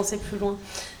pour avancer plus loin.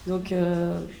 Donc,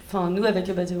 nous, avec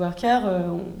le Body Worker,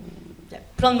 il y a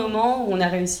plein de moments où on a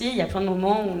réussi. Il y a plein de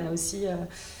moments où on a aussi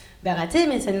raté.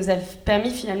 Mais ça nous a permis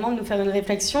finalement de nous faire une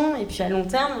réflexion. Et puis, à long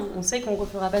terme, on sait qu'on ne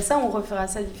refera pas ça. On refera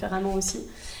ça différemment aussi.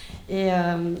 Et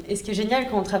ce qui est génial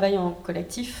quand on travaille en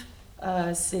collectif,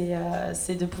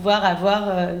 c'est de pouvoir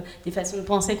avoir des façons de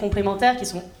penser complémentaires qui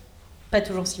sont pas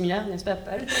toujours similaires, n'est-ce pas,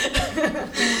 Paul?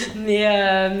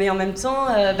 mais en même temps,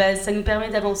 ça nous permet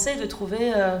d'avancer, de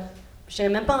trouver, je dirais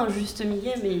même pas un juste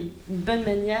milieu, mais une bonne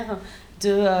manière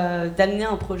d'amener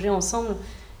un projet ensemble.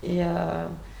 Et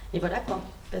voilà quoi.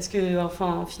 Parce que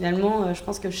finalement, je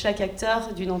pense que chaque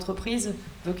acteur d'une entreprise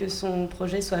veut que son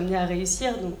projet soit amené à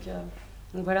réussir.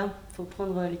 Donc voilà, il faut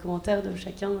prendre les commentaires de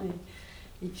chacun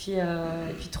et puis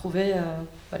trouver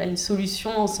une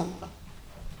solution ensemble.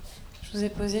 Je vous ai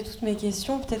posé toutes mes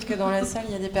questions. Peut-être que dans la salle,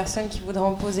 il y a des personnes qui voudraient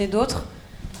en poser d'autres.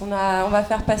 On va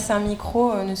faire passer un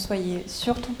micro. Ne soyez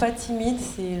surtout pas timide.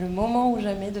 C'est le moment ou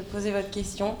jamais de poser votre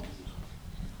question.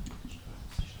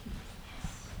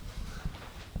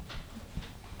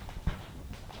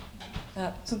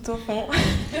 Ah, tout au fond.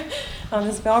 En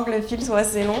espérant que le fil soit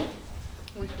assez long.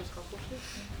 Oui, il faut se rapprocher.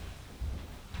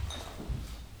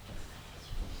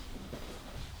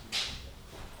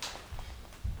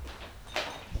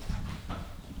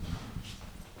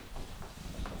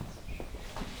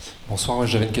 Bonsoir,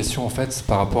 j'avais une question en fait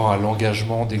par rapport à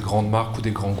l'engagement des grandes marques ou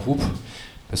des grands groupes,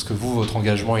 parce que vous, votre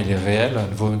engagement il est réel,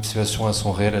 vos motivations elles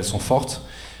sont réelles, elles sont fortes,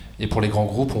 et pour les grands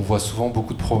groupes on voit souvent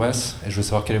beaucoup de promesses, et je veux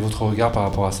savoir quel est votre regard par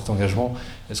rapport à cet engagement.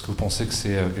 Est-ce que vous pensez que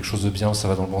c'est quelque chose de bien, ça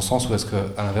va dans le bon sens, ou est-ce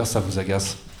qu'à l'inverse ça vous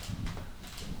agace?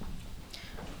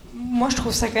 Moi je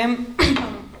trouve ça quand même,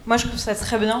 moi je trouve ça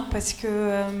très bien, parce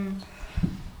que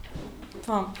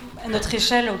à notre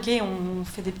échelle, ok, on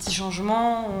fait des petits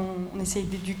changements, on essaye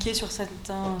d'éduquer sur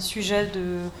certains sujets,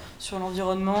 sur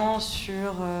l'environnement,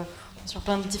 sur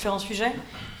plein de différents sujets.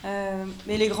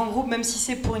 Mais les grands groupes, même si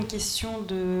c'est pour une question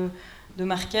de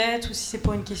market ou si c'est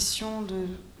pour une question de...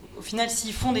 Au final,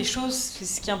 s'ils font des choses, c'est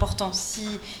ce qui est important.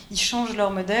 S'ils changent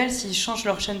leur modèle, s'ils changent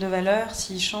leur chaîne de valeur,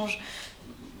 s'ils changent...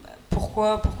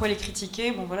 Pourquoi les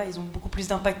critiquer? Bon voilà, ils ont beaucoup plus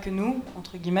d'impact que nous,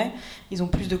 entre guillemets. Ils ont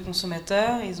plus de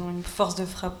consommateurs, ils ont une force de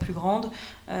frappe plus grande.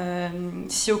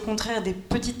 Si au contraire des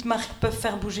petites marques peuvent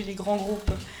faire bouger les grands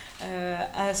groupes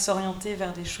à s'orienter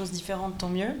vers des choses différentes, tant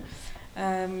mieux.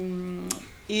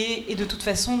 Et de toute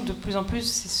façon, de plus en plus,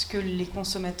 c'est ce que les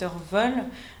consommateurs veulent.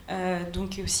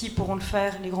 Donc aussi, pourront le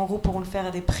faire, les grands groupes pourront le faire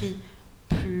à des prix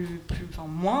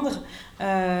moindre,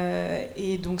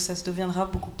 et donc ça se deviendra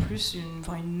beaucoup plus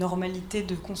une normalité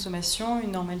de consommation,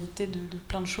 une normalité de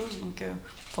plein de choses. Donc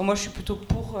moi je suis plutôt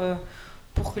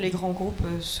pour que les grands groupes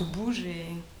se bougent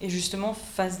et justement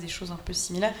fassent des choses un peu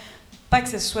similaires. Pas que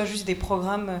ce soit juste des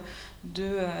programmes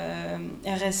de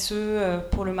RSE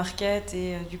pour le market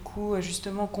et du coup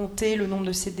justement compter le nombre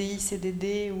de CDI,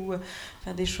 CDD ou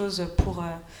faire des choses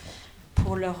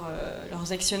pour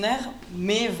leurs actionnaires,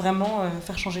 mais vraiment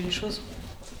faire changer les choses.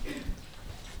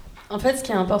 En fait, ce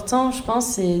qui est important, je pense,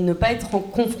 c'est ne pas être en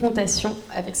confrontation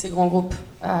avec ces grands groupes.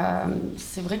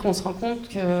 C'est vrai qu'on se rend compte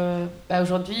que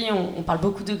aujourd'hui, on parle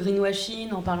beaucoup de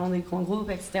greenwashing en parlant des grands groupes,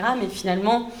 etc. Mais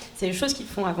finalement, c'est les choses qui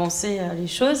font avancer les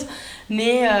choses.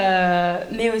 Mais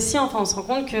aussi, on se rend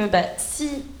compte que si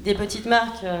des petites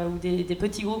marques ou des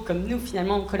petits groupes comme nous,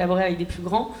 finalement, collaboraient avec des plus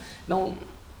grands,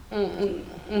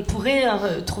 on pourrait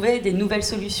trouver des nouvelles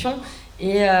solutions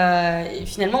et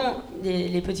finalement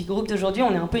les petits groupes d'aujourd'hui,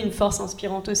 on est un peu une force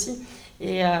inspirante aussi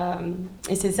et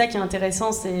c'est ça qui est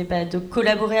intéressant, c'est de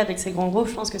collaborer avec ces grands groupes.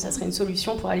 Je pense que ça serait une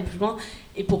solution pour aller plus loin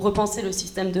et pour repenser le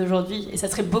système d'aujourd'hui, et ça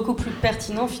serait beaucoup plus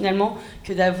pertinent finalement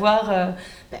que d'avoir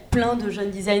plein de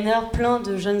jeunes designers, plein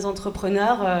de jeunes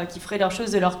entrepreneurs qui feraient leurs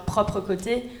choses de leur propre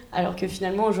côté, alors que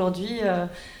finalement aujourd'hui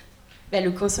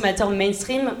le consommateur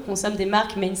mainstream consomme des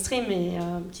marques mainstream et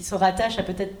qui se rattachent à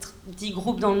peut-être 10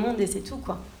 groupes dans le monde et c'est tout,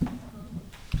 quoi.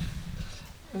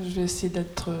 Je vais essayer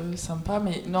d'être sympa,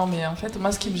 mais en fait,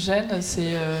 moi ce qui me gêne,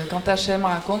 c'est quand H&M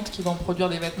raconte qu'ils vont produire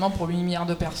des vêtements pour 8 milliards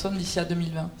de personnes d'ici à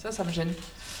 2020. Ça me gêne.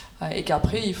 Et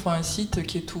qu'après, ils font un site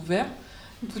qui est ouvert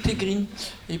Tout est green.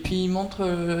 Et puis ils montrent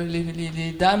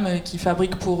les dames qui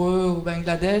fabriquent pour eux au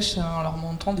Bangladesh en leur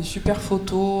montrant des super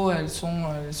photos. Elles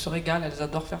se régalent, elles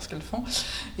adorent faire ce qu'elles font.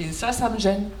 Et ça me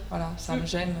gêne. Voilà, ça me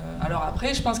gêne. Alors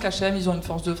après, je pense qu'H&M, ils ont une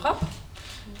force de frappe.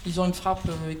 Ils ont une frappe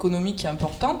économique qui est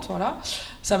importante. Voilà.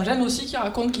 Ça me gêne aussi qu'ils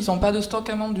racontent qu'ils n'ont pas de stock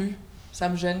invendu. Ça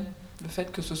me gêne. Le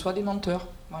fait que ce soit des menteurs.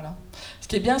 Voilà. Ce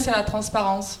qui est bien, c'est la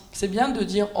transparence. C'est bien de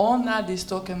dire on a des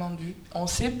stocks invendus, on ne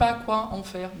sait pas quoi en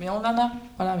faire, mais on en a.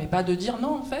 Voilà, mais pas de dire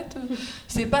non, en fait,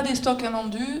 c'est pas des stocks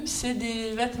invendus, c'est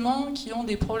des vêtements qui ont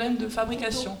des problèmes de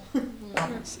fabrication.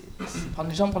 C'est prendre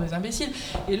les gens pour des imbéciles.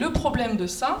 Et le problème de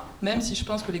ça, même si je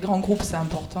pense que les grands groupes c'est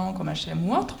important, comme H&M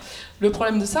ou autre, le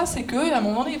problème de ça, c'est qu'à un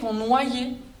moment donné, ils vont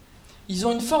noyer. Ils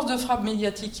ont une force de frappe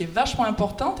médiatique qui est vachement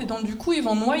importante, et donc du coup, ils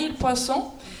vont noyer le poisson.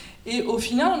 Et au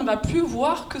final, on ne va plus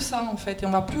voir que ça, en fait, et on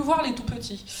ne va plus voir les tout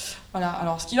petits. Voilà.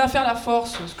 Alors, ce qui va faire la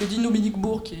force, ce que dit Dominique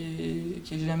Bourg, qui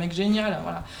est un mec génial,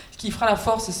 voilà. Ce qui fera la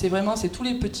force, c'est tous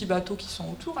les petits bateaux qui sont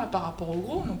autour hein, par rapport aux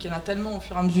gros. Donc, il y en a tellement au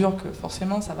fur et à mesure que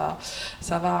forcément, ça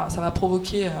va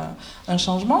provoquer un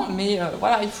changement. Mais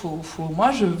voilà,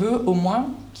 moi, je veux au moins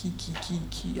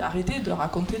qui arrêter de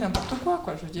raconter n'importe quoi.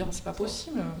 Je veux dire, c'est pas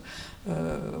possible.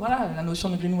 Voilà, la notion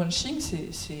de greenwashing,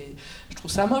 je trouve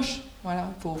ça moche. Voilà,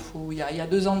 il y a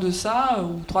 2 ans de ça,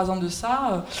 ou 3 ans de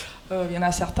ça, il y en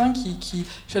a certains qui...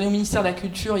 Je suis allée au ministère de la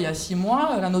Culture il y a 6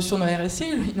 mois, la notion de RSE,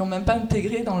 ils l'ont même pas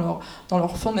intégrée dans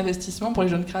leur fonds d'investissement pour les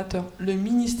jeunes créateurs. Le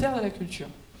ministère de la Culture.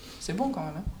 C'est bon quand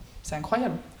même, hein. C'est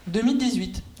incroyable.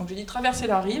 2018. Donc j'ai dit traverser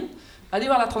la rive, allez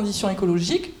voir la transition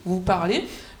écologique, vous parlez,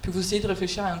 puis vous essayez de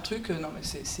réfléchir à un truc, non mais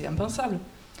c'est impensable.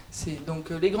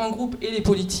 Donc les grands groupes et les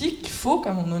politiques, il faut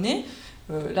qu'à un moment donné,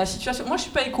 la situation... Moi je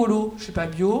suis pas écolo, je suis pas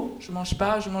bio, je mange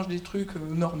des trucs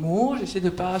normaux, j'essaie de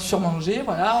pas surmanger,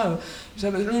 voilà.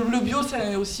 Le bio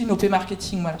c'est aussi une OP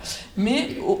marketing, voilà.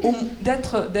 Mais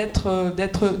d'être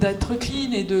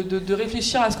clean et de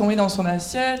réfléchir à ce qu'on met dans son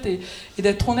assiette et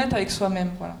d'être honnête avec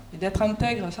soi-même, voilà. Et d'être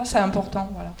intègre, ça c'est important,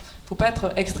 voilà. Faut pas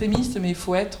être extrémiste, mais il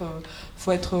faut être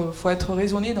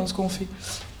raisonné dans ce qu'on fait.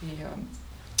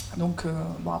 Donc,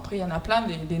 bon, après, il y en a plein,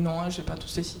 des noms, hein, je ne vais pas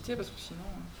tous les citer parce que sinon.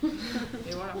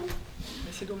 Et voilà.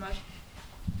 Mais c'est dommage.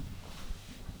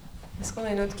 Est-ce qu'on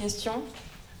a une autre question ?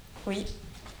 Oui.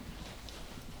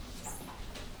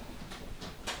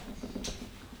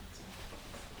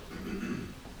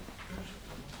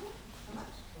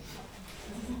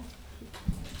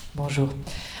 Bonjour.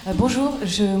 Bonjour,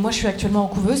 moi je suis actuellement en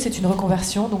couveuse, c'est une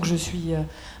reconversion, donc je suis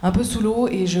un peu sous l'eau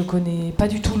et je connais pas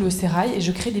du tout le sérail et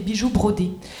je crée des bijoux brodés.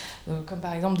 Comme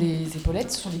par exemple des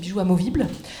épaulettes, ce sont des bijoux amovibles.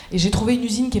 Et j'ai trouvé une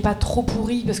usine qui n'est pas trop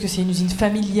pourrie parce que c'est une usine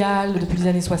familiale depuis les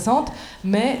années 60,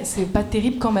 mais c'est pas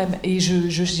terrible quand même. Et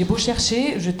j'ai beau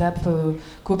chercher, je tape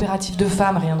coopérative de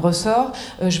femmes, rien ne ressort.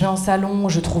 Je vais en salon,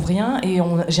 je trouve rien. Et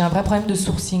j'ai un vrai problème de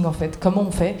sourcing en fait. Comment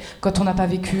on fait quand on n'a pas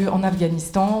vécu en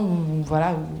Afghanistan ou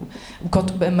voilà, ou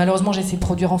quand malheureusement j'ai essayé de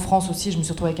produire en France aussi, je me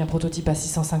suis retrouvée avec un prototype à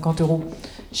 650 €.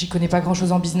 J'y connais pas grand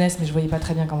chose en business, mais je voyais pas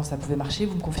très bien comment ça pouvait marcher,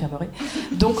 vous me confirmerez.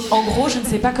 Donc en gros, je ne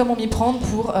sais pas comment m'y prendre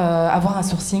pour avoir un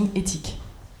sourcing éthique.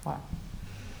 Voilà.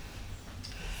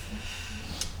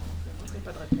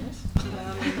 Pas de réponse.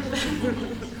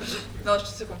 Non,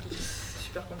 c'est compliqué. C'est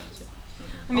super compliqué.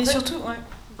 Mais surtout, ouais.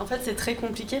 En fait, c'est très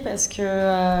compliqué parce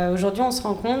que aujourd'hui, on se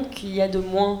rend compte qu'il y a de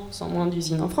moins en moins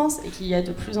d'usines en France et qu'il y a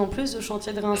de plus en plus de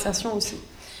chantiers de réinsertion aussi.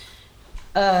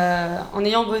 En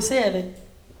ayant bossé avec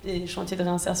des chantiers de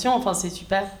réinsertion, enfin c'est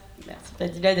super, merci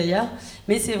Padilla d'ailleurs,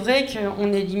 mais c'est vrai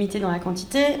qu'on est limité dans la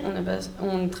quantité,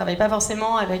 on ne travaille pas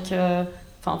forcément avec...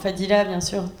 Enfin, Fadila, bien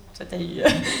sûr, toi, tu as eu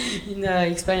une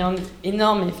expérience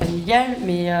énorme et familiale,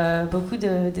 mais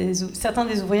certains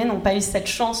des ouvriers n'ont pas eu cette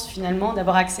chance, finalement,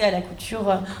 d'avoir accès à la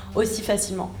couture aussi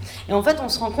facilement. Et en fait, on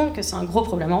se rend compte que c'est un gros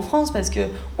problème en France, parce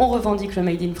qu'on revendique le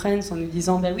Made in France en nous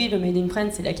disant, bah oui, le Made in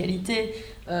France, c'est la qualité,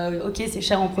 ok, c'est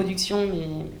cher en production, mais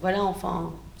voilà, enfin...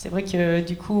 C'est vrai que,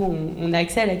 du coup, on a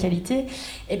accès à la qualité.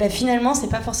 Et ben finalement, c'est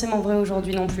pas forcément vrai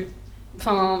aujourd'hui non plus.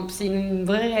 Enfin, c'est une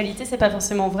vraie réalité, c'est pas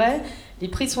forcément vrai. Les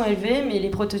prix sont élevés, mais les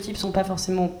prototypes sont pas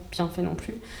forcément bien faits non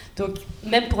plus. Donc,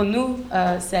 même pour nous,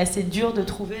 c'est assez dur de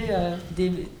trouver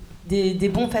des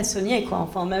bons façonniers, quoi.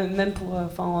 Enfin, même pour,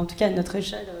 en tout cas, à notre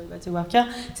échelle, The Worker,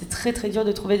 c'est très très dur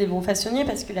de trouver des bons façonniers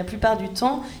parce que la plupart du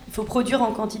temps, il faut produire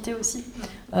en quantité aussi.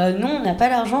 Nous, on n'a pas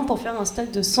l'argent pour faire un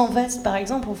stock de 100 vestes, par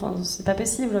exemple. Enfin, c'est pas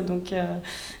possible. Donc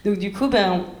du coup,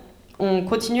 on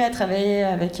continue à travailler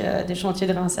avec des chantiers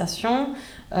de réinsertion.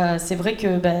 C'est vrai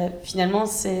que finalement,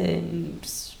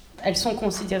 elles sont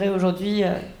considérées aujourd'hui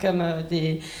comme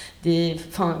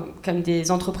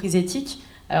des entreprises éthiques.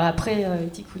 Alors après,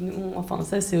 éthique ou non, enfin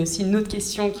ça c'est aussi une autre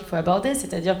question qu'il faut aborder,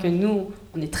 c'est-à-dire que nous,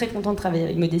 on est très contents de travailler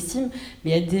avec Modestime,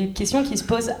 mais il y a des questions qui se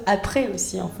posent après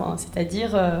aussi, enfin,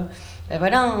 c'est-à-dire,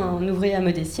 voilà, un ouvrier à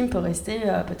Modestime peut rester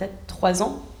peut-être 3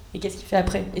 ans, et qu'est-ce qu'il fait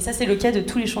après? Et ça c'est le cas de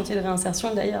tous les chantiers de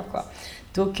réinsertion d'ailleurs, quoi.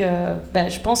 Donc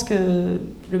je pense que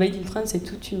le Made in France c'est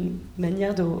toute une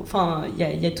manière de... Enfin,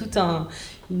 il y a toute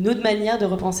une autre manière de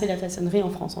repenser la façonnerie en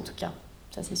France en tout cas,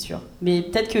 ça c'est sûr. Mais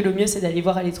peut-être que le mieux c'est d'aller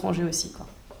voir à l'étranger aussi, quoi.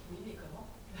 Oui, mais comment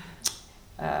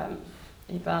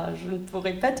Et ben, je ne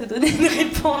pourrais pas te donner une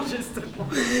réponse justement.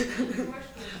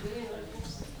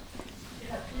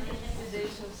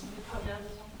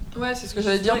 Ouais, c'est ce que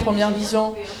j'allais dire, première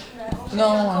vision.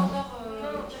 Non.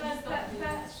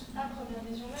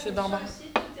 C'est Barbara.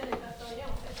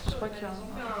 Je crois qu'il y a un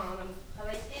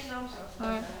travail énorme sur ce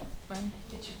Ouais.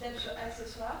 Et tu tapes sur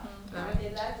accessoires, et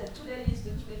là, tu as toute la liste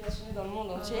de tous les façonnés dans le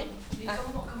monde entier. Mais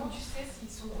comment tu sais s'ils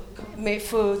sont... Mais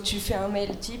tu fais un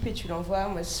mail type et tu l'envoies.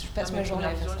 Moi, je passe ma journée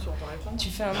à faire ça. Tu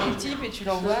fais un mail type et tu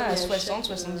l'envoies à 60,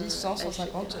 70, 100,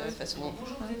 150 façonniers.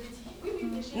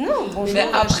 Non, bonjour, mais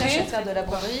après, je cherche à faire de la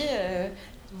broderie.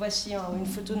 Voici une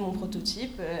photo de mon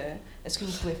prototype. Est-ce que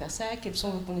vous pouvez faire ça? Quelles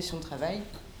sont vos conditions de travail?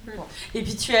 Bon. Et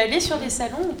puis tu es allé sur des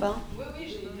salons ou pas? Oui,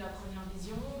 j'ai eu la première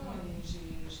vision et j'ai...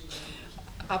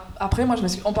 Après, moi,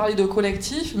 on parlait de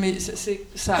collectif, mais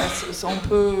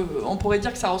on pourrait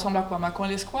dire que ça ressemble à quoi? Macon et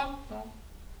l'Esquire?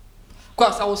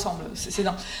 Quoi, ça ressemble?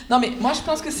 Non, mais moi, je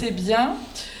pense que c'est bien.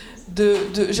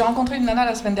 J'ai rencontré une nana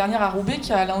la semaine dernière à Roubaix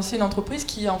qui a lancé une entreprise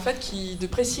de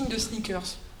pressing de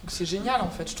sneakers. Donc c'est génial en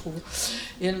fait, je trouve.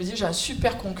 Et elle me dit, j'ai un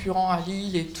super concurrent à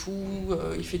Lille et tout,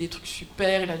 il fait des trucs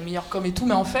super, il a le meilleur com et tout,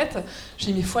 mais en fait, j'ai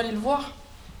dit, mais il faut aller le voir.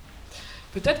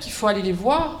 Peut-être qu'il faut aller les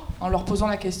voir en leur posant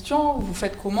la question, vous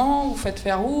faites comment, vous faites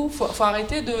faire où, faut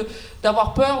arrêter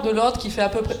d'avoir peur de l'autre qui fait à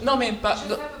peu près... Non mais pas... Je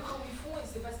sais à peu près où ils font et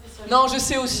c'est pas spécial. Non, je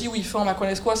sais aussi où ils font, ma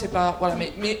connaisse quoi, c'est pas... Voilà,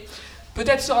 mais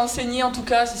peut-être se renseigner en tout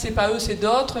cas, si c'est pas eux, c'est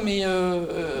d'autres, mais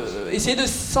essayer de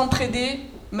s'entraider.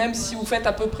 Même si vous faites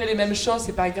à peu près les mêmes choses,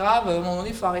 c'est pas grave. À un moment donné,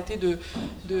 il faut arrêter de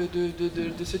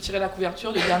se tirer la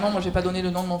couverture, de dire non, moi j'ai pas donné le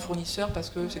nom de mon fournisseur parce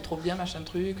que c'est trop bien, machin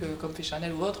truc, comme fait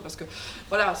Chanel ou autre, parce que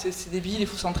voilà, c'est débile, il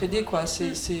faut s'entraider, quoi.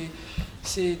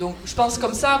 Donc je pense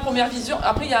comme ça, première vision.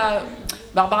 Après, il y a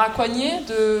Barbara Coignet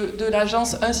de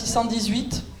l'agence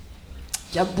 1618,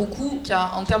 qui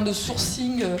a en termes de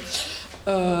sourcing.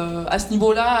 À ce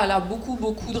niveau-là, elle a beaucoup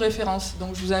de références.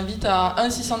 Donc je vous invite à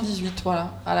 1618,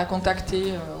 voilà, à la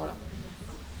contacter. Voilà.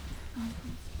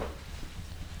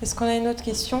 Est-ce qu'on a une autre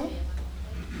question?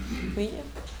 Oui?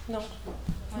 Non?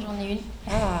 Moi j'en ai une.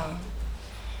 Ah.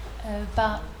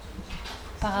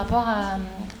 Par rapport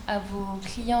à vos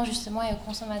clients justement et aux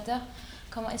consommateurs,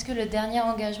 est-ce que le dernier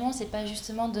engagement, c'est pas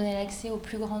justement de donner l'accès au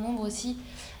plus grand nombre aussi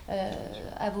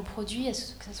à vos produits,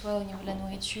 que ce soit au niveau de la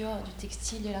nourriture, du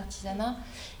textile, de l'artisanat,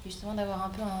 et justement d'avoir un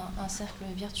peu un cercle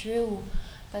vertueux où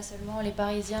pas seulement les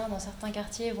Parisiens dans certains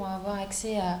quartiers vont avoir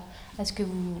accès à ce que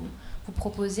vous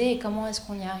proposez, et comment est-ce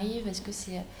qu'on y arrive? Est-ce que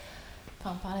c'est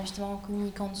par là justement en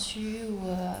communiquant dessus ou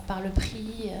par le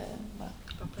prix voilà.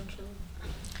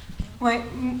 Ouais,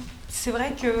 c'est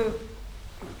vrai que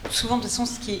souvent de toute façon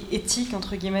ce qui est éthique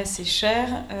entre guillemets c'est cher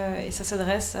et ça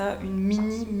s'adresse à une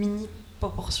mini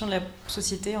proportion de la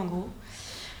société en gros.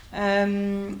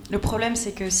 Le problème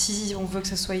c'est que si on veut que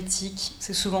ça soit éthique,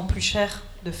 c'est souvent plus cher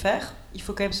de faire. Il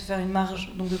faut quand même se faire une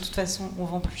marge, donc de toute façon on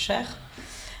vend plus cher.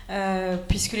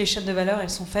 Puisque les chaînes de valeur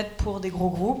elles sont faites pour des gros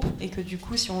groupes et que du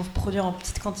coup si on veut produire en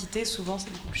petite quantité, souvent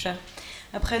c'est beaucoup plus cher.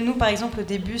 Après nous par exemple au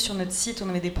début sur notre site on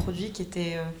avait des produits qui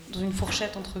étaient dans une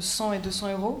fourchette entre 100 et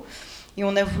 200 euros. Et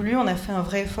on a fait un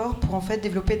vrai effort pour en fait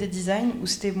développer des designs où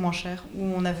c'était moins cher, où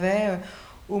on avait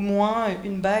au moins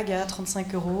une bague à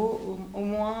 35 euros, au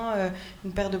moins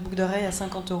une paire de boucles d'oreilles à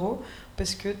 50 euros,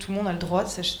 parce que tout le monde a le droit de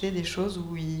s'acheter des choses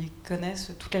où ils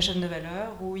connaissent toute la chaîne de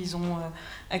valeur, où ils ont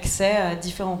accès à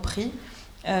différents prix.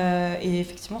 Et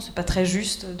effectivement, c'est pas très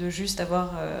juste de juste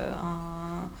avoir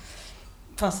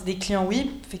Enfin, c'est des clients,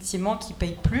 oui, effectivement, qui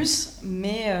payent plus,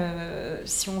 mais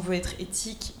si on veut être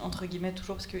éthique, entre guillemets,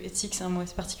 toujours, parce que éthique, c'est un mot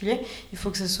assez particulier, il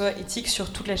faut que ce soit éthique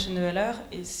sur toute la chaîne de valeur,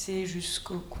 et c'est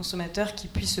jusqu'au consommateur qui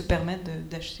puisse se permettre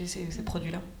d'acheter ces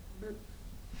produits-là.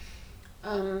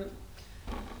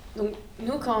 Donc,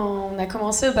 nous, quand on a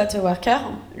commencé au Battle Worker,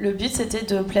 le but, c'était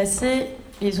de placer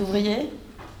les ouvriers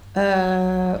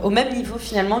au même niveau,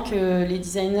 finalement, que les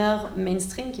designers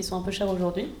mainstream, qui sont un peu chers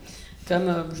aujourd'hui.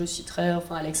 Comme je citerai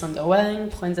Alexander Wang,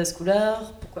 Proenza Schouler,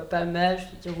 pourquoi pas Maj,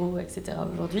 Figaro, etc.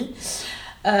 aujourd'hui.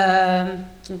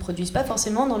 qui ne produisent pas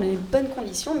forcément dans les bonnes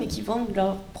conditions, mais qui vendent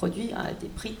leurs produits à des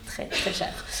prix très très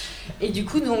chers. Et du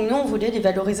coup, donc, nous, on voulait les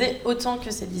valoriser autant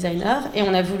que ces designers, et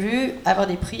on a voulu avoir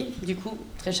des prix, du coup,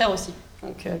 très chers aussi,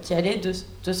 donc, qui allaient de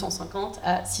 250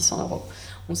 à 600 €.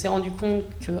 On s'est rendu compte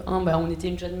que, on était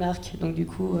une jeune marque, donc du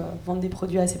coup, vendre des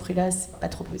produits à ces prix-là, c'est pas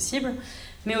trop possible,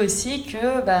 mais aussi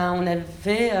que on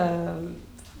avait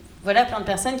plein de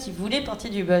personnes qui voulaient porter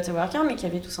du About a Worker, mais qui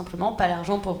avaient tout simplement pas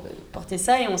l'argent pour porter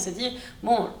ça, et on s'est dit,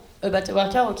 bon, About a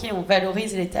Worker, ok, on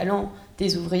valorise les talents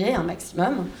des ouvriers un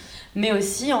maximum, mais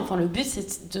aussi, le but,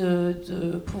 c'est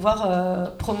de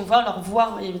pouvoir promouvoir leur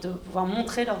voix et de pouvoir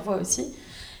montrer leur voix aussi.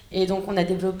 Et donc, on a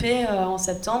développé en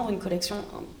septembre une collection,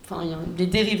 des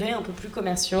dérivés un peu plus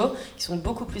commerciaux, qui sont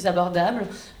beaucoup plus abordables,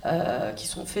 qui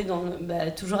sont faits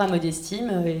toujours à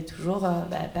Modestime et toujours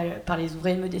par les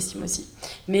ouvriers de Modestime aussi.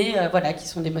 Mais qui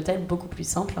sont des modèles beaucoup plus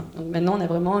simples. Donc maintenant, on a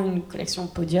vraiment une collection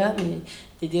podium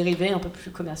et des dérivés un peu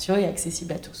plus commerciaux et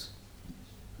accessibles à tous.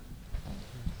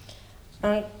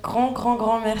 Un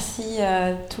grand merci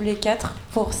à tous les quatre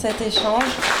pour cet échange.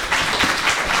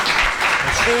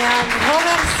 Et un grand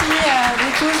merci à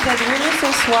vous tous d'être venus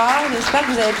ce soir. J'espère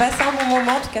que vous avez passé un bon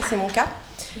moment, en tout cas c'est mon cas.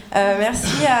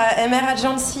 Merci à MR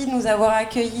Agency de nous avoir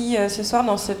accueillis ce soir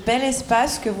dans ce bel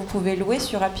espace que vous pouvez louer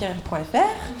sur happyr.fr.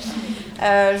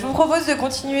 Je vous propose de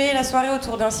continuer la soirée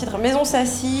autour d'un cidre Maison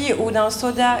Sassy ou d'un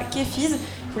soda Kéfiz.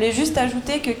 Je voulais juste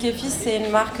ajouter que Kéfiz c'est une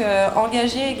marque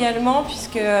engagée également,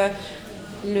 puisque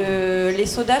les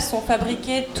sodas sont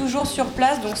fabriqués toujours sur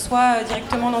place, donc soit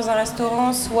directement dans un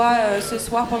restaurant, soit ce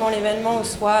soir pendant l'événement, ou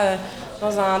soit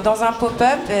dans un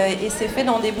pop-up, et c'est fait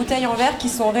dans des bouteilles en verre qui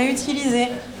sont réutilisées.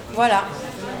 Voilà.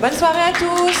 Bonne soirée à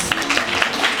tous.